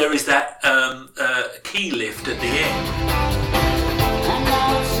 Because there is that key lift at the end.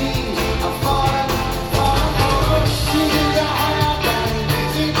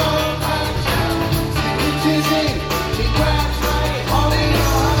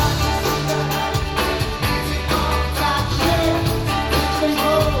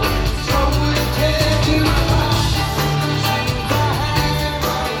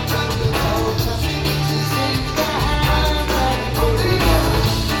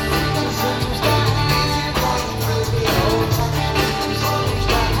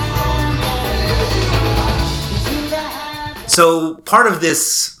 So part of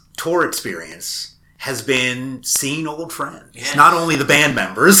this tour experience has been seeing old friends. Yeah. Not only the band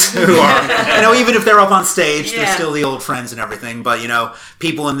members who are, even if they're up on stage, they're still the old friends and everything, but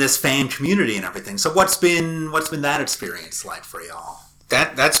people in this fan community and everything. So what's been that experience like for y'all?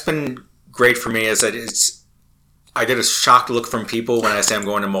 That's been great for me. I get a shocked look from people when I say I'm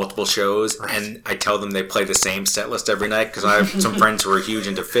going to multiple shows, and I tell them they play the same set list every night, because I have some friends who are huge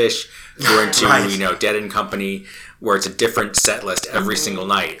into Phish, who are into Dead and Company, where it's a different set list every single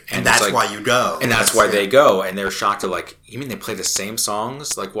night. And that's why you go. And that's why they go. And they're shocked. They're like, you mean they play the same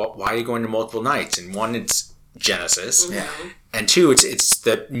songs? Like, why are you going to multiple nights? And one, it's Genesis. Yeah. And two, it's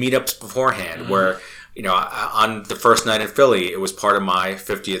the meetups beforehand, where... on the first night in Philly, it was part of my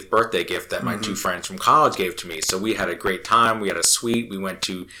 50th birthday gift that my 2 friends from college gave to me. So we had a great time. We had a suite. We went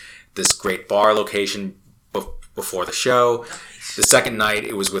to this great bar location before the show. The second night,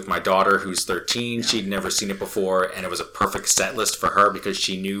 it was with my daughter, who's 13. She'd never seen it before, and it was a perfect set list for her because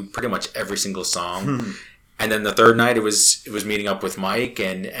she knew pretty much every single song. And then the third night, it was meeting up with Mike,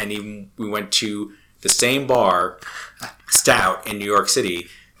 and even we went to the same bar, Stout, in New York City,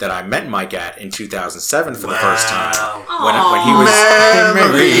 that I met Mike at in 2007 for the first time. When he was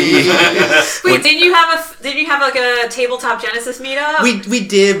married. Wait, didn't you have like a tabletop Genesis meetup? We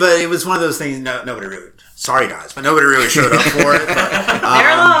did, but it was one of those things. Nobody really. Sorry guys, but nobody really showed up for it.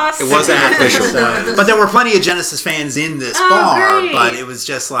 They're lost. It wasn't official, but there were plenty of Genesis fans in this bar. Great. But it was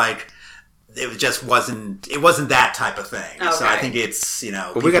just like. It just wasn't. It wasn't that type of thing. Okay. So I think it's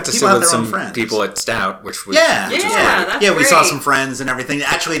But we got to sit with some people at Stout, which was we saw some friends and everything.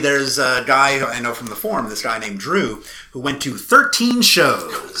 Actually, there's a guy I know from the forum. This guy named Drew who went to 13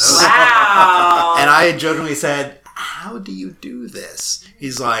 shows. Wow! And I jokingly said, how do you do this?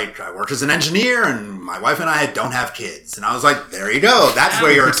 He's like, I worked as an engineer and my wife and I don't have kids. And I was like, there you go. That's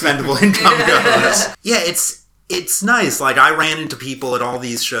where your expendable income goes. Yeah, it's nice. Like, I ran into people at all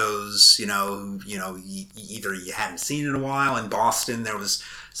these shows, either you hadn't seen in a while. In Boston, there was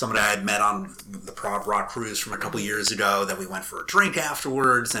somebody I had met on the Prog Rock Cruise from a couple years ago that we went for a drink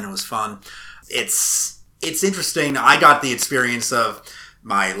afterwards, and it was fun. It's interesting. I got the experience of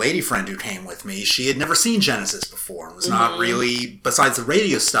my lady friend who came with me. She had never seen Genesis before and was not really, besides the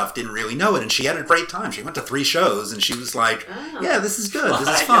radio stuff, didn't really know it. And she had a great time. She went to 3 shows and she was like, yeah, this is good. This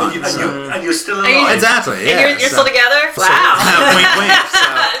is fun. And you're still alive. Exactly. Yeah. And you're still together? Wow. Wink, wink. So,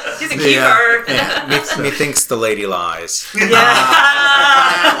 she's a keeper. Me thinks the lady lies.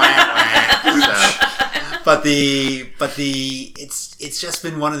 But it's just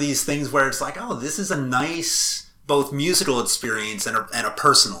been one of these things where it's like, oh, this is a nice both musical experience and a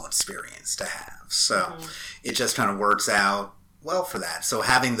personal experience to have. So it just kind of works out well for that. So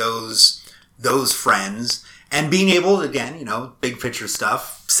having those friends and being able to, again, big picture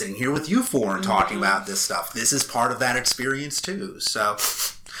stuff, sitting here with you 4 and talking about this stuff, this is part of that experience too. So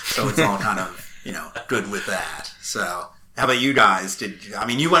it's all kind of, good with that. So how about you guys?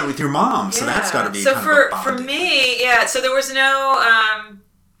 You went with your mom, so that's got to be so kind of a bonding. for me, so there was no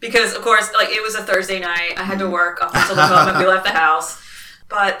because of course, like, it was a Thursday night. I had to work up until the moment we left the house,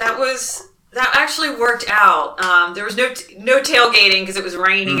 but that actually worked out. There was no tailgating because it was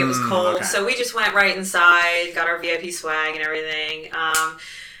raining. It was cold, okay. So we just went right inside, got our VIP swag and everything.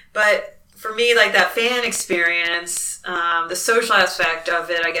 But for me, like, that fan experience, the social aspect of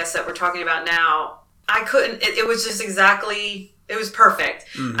it, I guess, that we're talking about now, I couldn't. It was just exactly. It was perfect.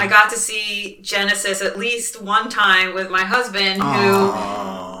 I got to see Genesis at least one time with my husband, who,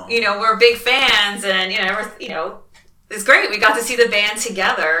 we're big fans, and it's great. We got to see the band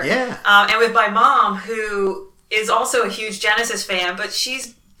together. Yeah. And with my mom, who is also a huge Genesis fan, but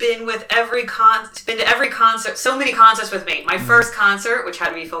she's been to every concert, so many concerts with me. My first concert, which had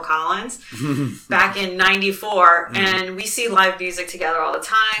to be Phil Collins, back in '94, and we see live music together all the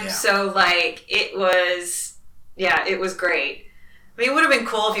time. Yeah. So, like, it was great. I mean, it would have been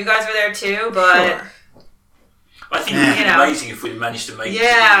cool if you guys were there too, but... Sure. I think it would be amazing if we'd managed to make it.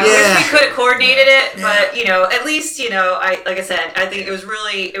 I wish we could have coordinated it, but, at least, like I said, I think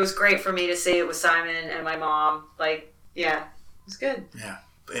it was great for me to see it with Simon and my mom. Like, it was good. Yeah.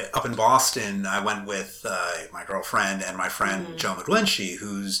 Up in Boston, I went with my girlfriend and my friend Joe McGlinchey,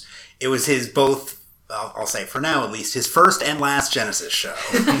 it was his both... I'll say for now at least, his first and last Genesis show,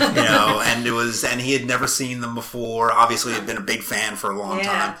 and he had never seen them before. Obviously, he'd been a big fan for a long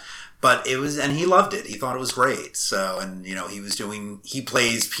time, but and he loved it. He thought it was great. So, and he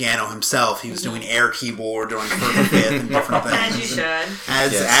plays piano himself. He was doing air keyboard during the first and fifth and different things. As you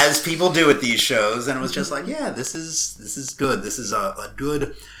should. As people do at these shows, and it was just like, this is good. This is a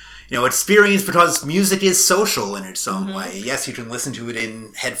good experience, because music is social in its own way. Yes, you can listen to it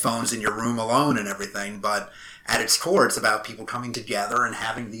in headphones in your room alone and everything, but at its core, it's about people coming together and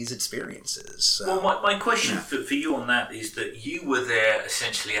having these experiences. So, well, my question for you on that is that you were there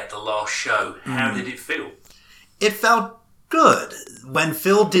essentially at the last show. How did it feel? It felt good. When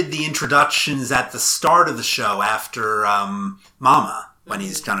Phil did the introductions at the start of the show after Mama, when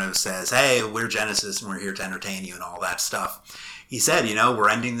he kind of says, hey, we're Genesis and we're here to entertain you and all that stuff. He said, we're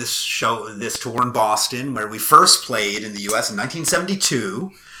ending this tour in Boston, where we first played in the U.S. in 1972.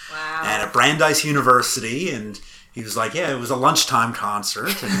 Wow. And at Brandeis University. And he was like, it was a lunchtime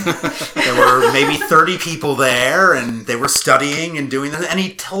concert. And there were maybe 30 people there, and they were studying and doing this. And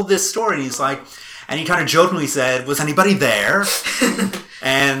he told this story, and he's like, and he kind of jokingly said, was anybody there?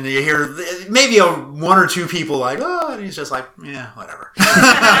 And you hear maybe one or two people like, oh, and he's just like, yeah, whatever.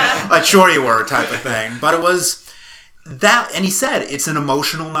 Like, sure you were type of thing. But it was... that, and he said it's an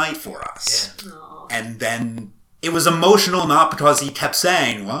emotional night for us. And then it was emotional not because he kept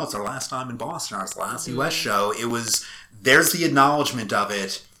saying, well, it's our last time in Boston, our last US show. It was, there's the acknowledgement of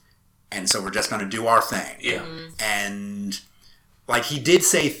it, and so we're just going to do our thing. And like, he did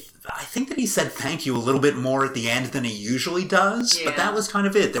say, I think that he said thank you a little bit more at the end than he usually does, but that was kind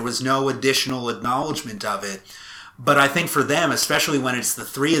of it. There was no additional acknowledgement of it. But I think for them, especially when it's the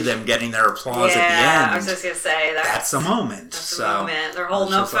 3 of them getting their applause at the end, I was just going to say that's a moment. That's a moment. They're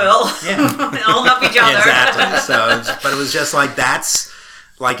holding up Phil. They're holding up each other. Exactly. So, but it was just like, that's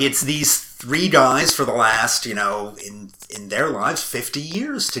like, it's these 3 guys for the last, in their lives, 50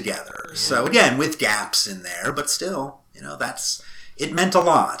 years together. So again, with gaps in there, but still, it meant a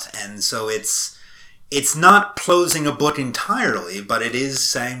lot. And so it's not closing a book entirely, but it is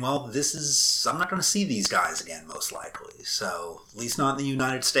saying, well, I'm not going to see these guys again, most likely. So, at least not in the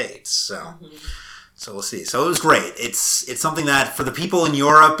United States. So, So we'll see. So it was great. It's something that for the people in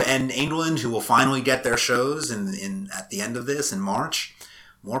Europe and England who will finally get their shows in at the end of this in March,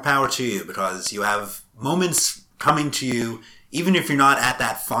 more power to you, because you have moments coming to you, even if you're not at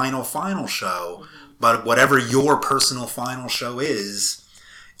that final show, but whatever your personal final show is,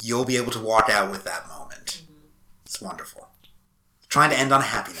 you'll be able to walk out with that moment. It's wonderful. Trying to end on a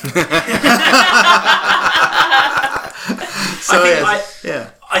happy note.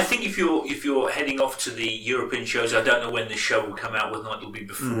 I think if you're heading off to the European shows, I don't know when this show will come out, whether or not it'll be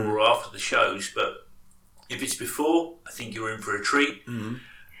before or after the shows, but if it's before, I think you're in for a treat.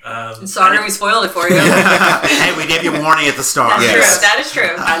 Sorry we spoiled it for you. Hey, we gave you warning at the start. That's true. That is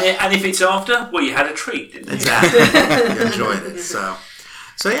true. And if it's after, well, you had a treat, didn't you? Exactly. You enjoyed it.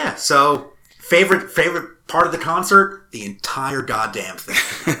 So favorite part of the concert, the entire goddamn thing.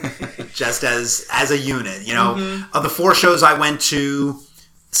 Just as a unit, of the 4 shows I went to,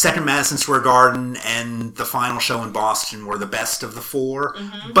 second Madison Square Garden and the final show in Boston were the best of the 4,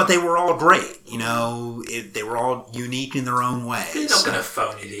 but they were all great. They were all unique in their own way. They're not going to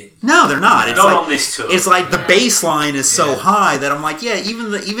phone it in. No, they're not. It's not on this tour. It's like the baseline is so high that I'm like,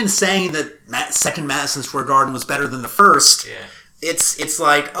 even saying that second Madison Square Garden was better than the first, it's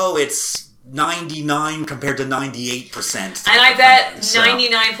like, it's 99 compared to 98%. And I bet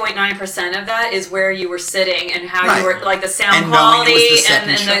 99.9% of that is where you were sitting and how you were, like the sound quality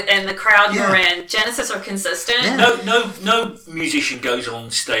and the crowd you were in. Genesis are consistent. Yeah. No musician goes on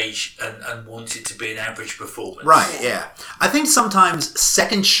stage and wants it to be an average performance. Right, yeah. I think sometimes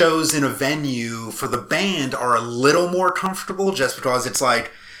second shows in a venue for the band are a little more comfortable just because it's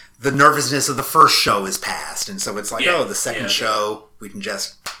like the nervousness of the first show is past. And so it's like, the second show, we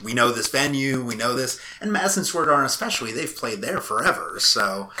know this venue, we know this. And Madison Square Garden especially, they've played there forever.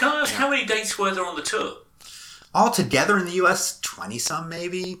 So can I ask how many dates were there on the tour? Altogether in the US, 20-some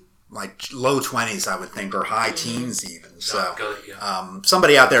maybe. Like low 20s, I would think, or high teens even. So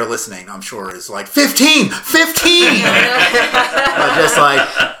somebody out there listening, I'm sure, is like, 15! 15! But just like,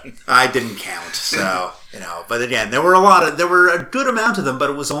 I didn't count. So, but again, there were a good amount of them, but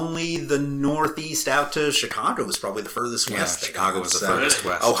it was only the Northeast out to Chicago was probably the furthest west. Chicago was the furthest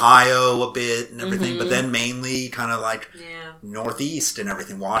west. Ohio a bit and everything, but then mainly kind of like Northeast and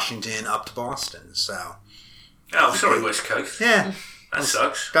everything, Washington up to Boston. So. Oh, sorry, West Coast. Yeah. That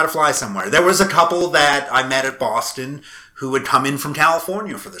sucks. Got to fly somewhere. There was a couple that I met at Boston who would come in from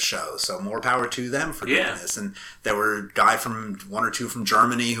California for the show, so more power to them for doing this. And there were a guy from 1 or 2 from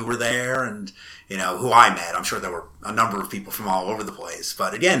Germany who were there, and who I met. I'm sure there were a number of people from all over the place.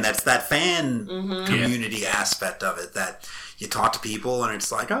 But again, that's that fan community aspect of it, that you talk to people and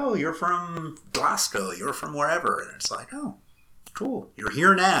it's like, oh, you're from Glasgow, you're from wherever, and it's like, oh, cool, you're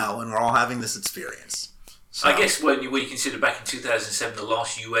here now, and we're all having this experience. So. I guess when you consider back in 2007, the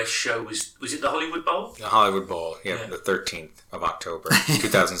last US show was it the Hollywood Bowl? The Hollywood Bowl, the 13th of October,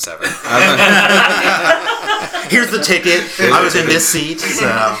 2007. Here's the ticket. I was in this seat.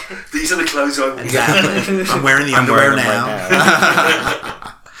 So. These are the clothes I wore. Exactly. I'm wearing the underwear now.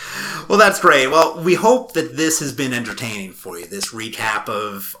 Right. Well, that's great. Well, we hope that this has been entertaining for you, this recap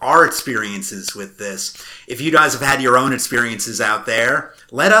of our experiences with this. If you guys have had your own experiences out there,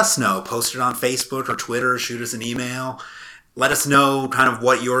 let us know. Post it on Facebook or Twitter, shoot us an email. Let us know kind of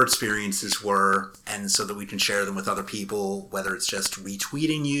what your experiences were, and so that we can share them with other people, whether it's just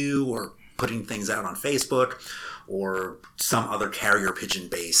retweeting you or putting things out on Facebook or some other carrier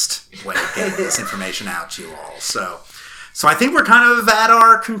pigeon-based way of getting this information out to you all. So I think we're kind of at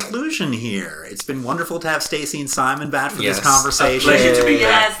our conclusion here. It's been wonderful to have Stacey and Simon back for this conversation. A pleasure to be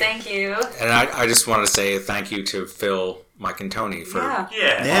back. Yes, thank you. And I just want to say thank you to Phil, Mike, and Tony for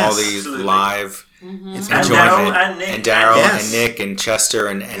Yes, all these live enjoyment. And Daryl and Nick and Chester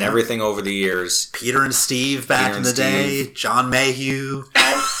and everything over the years. Peter and Steve back in the day. John Mayhew.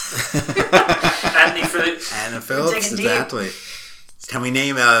 Andy Phillips. Anna Phillips, exactly. Can we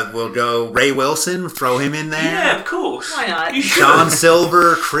name, we'll go Ray Wilson, throw him in there? Yeah, of course. Why not? John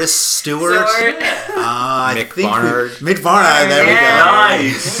Silver, Chris Stewart. Mick Barnard. Mick Barnard, there we go.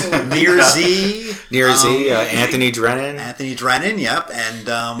 Nice. Near Z. Near Z, Anthony Drennan. Anthony Drennan, yep. And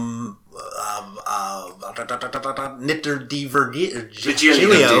Nitter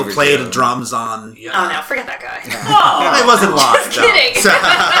Virgilio played drums on... Oh, no, forget that guy. It wasn't live, just kidding.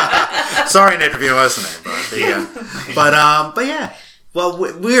 Sorry, Nick, if you're listening. But yeah. Well,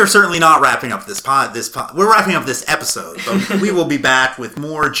 we are certainly not wrapping up this pod. We're wrapping up this episode, but we will be back with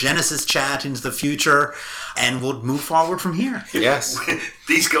more Genesis chat into the future, and we'll move forward from here. Yes.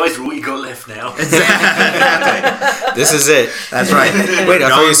 These guys are all you got left now. Exactly. This is it. That's right. Wait, I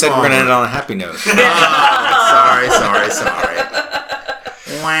thought you said we're going to end on a happy note. Sorry.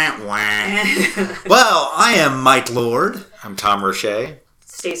 Wah, wah. Well, I am Mike Lord. I'm Tom Roche.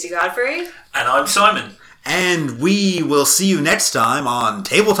 Stacey Godfrey. And I'm Simon. And we will see you next time on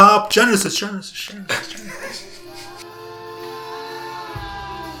Tabletop Genesis.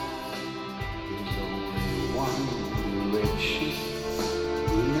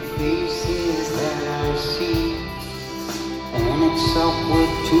 Faces that I see, and it's upward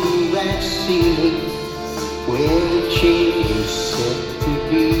to that ceiling where the change is said to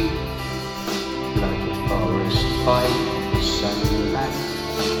be. Like a forest fire in sunlight,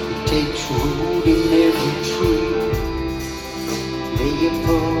 it takes root in every tree. They are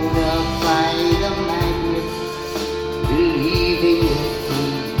pulled up by the magnet, believing it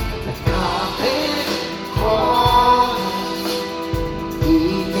the carpet crawls.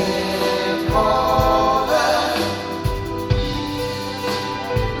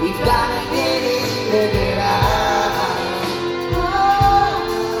 We've got to get in, let it out.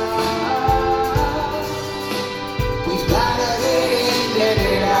 We've got to get in, let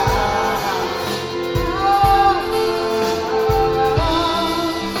it out.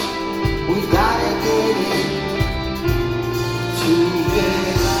 We've got to get in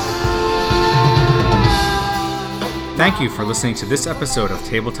together. Thank you for listening to this episode of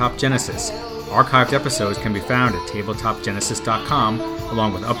Tabletop Genesis. Archived episodes can be found at tabletopgenesis.com,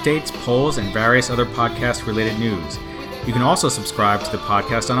 along with updates, polls, and various other podcast-related news. You can also subscribe to the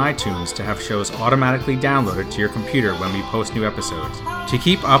podcast on iTunes to have shows automatically downloaded to your computer when we post new episodes. To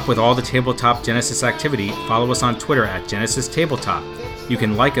keep up with all the Tabletop Genesis activity, follow us on Twitter at Genesis Tabletop. You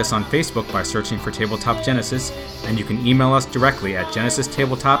can like us on Facebook by searching for Tabletop Genesis, and you can email us directly at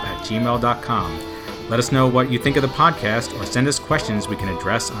genesistabletop@gmail.com. Let us know what you think of the podcast or send us questions we can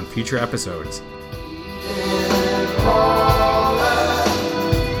address on future episodes.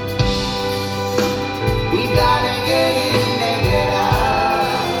 We gotta get in and get out.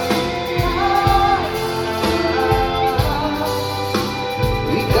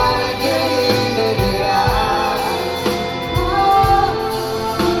 We gotta get in and get out.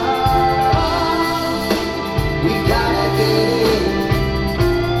 We gotta get in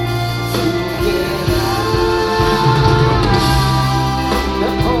together. The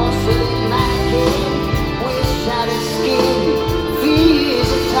porcelain mannequin with shattered skin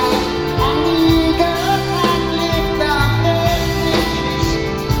feels attacked. And the girl can't lift up their faces.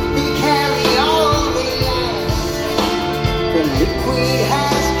 They carry all they have. The liquid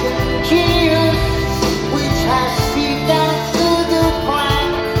has congealed, which has seeped out to the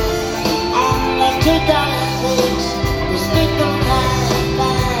ground. And they take out their things, they stick them down,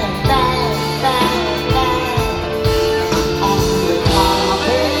 down, down, down, down. On the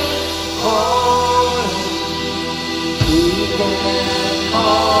carpet, oh, we can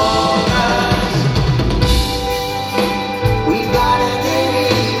all rise. We gotta get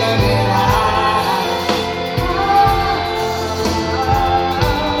in and get out.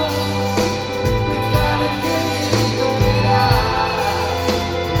 We gotta get in and get out.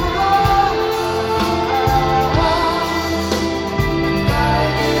 We gotta get in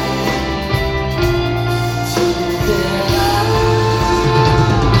together.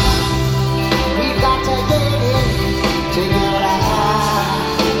 We got to get in together.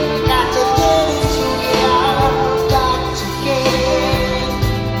 Got to get in together. Got to get in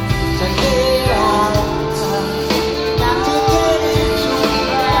together. Got to get in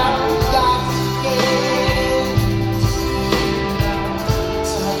together. Got to get in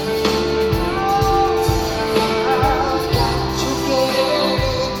got to get in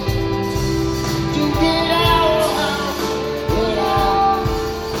to get out.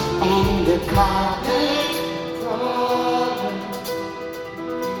 And the carpet crawling,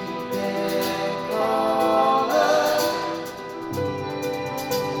 they're crawling.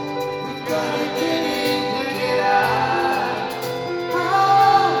 We gotta get in to get out.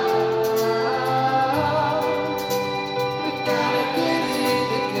 We gotta get in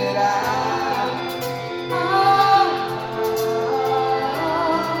to get out.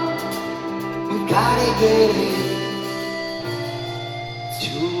 We gotta get in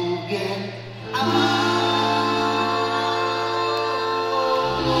to get out.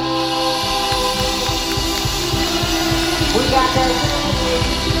 We got to get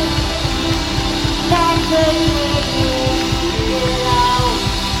out.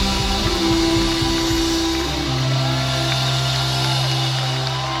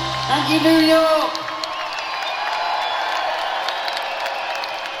 Thank you, New York.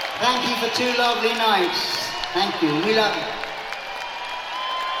 Thank you for 2 lovely nights. Thank you. We love you.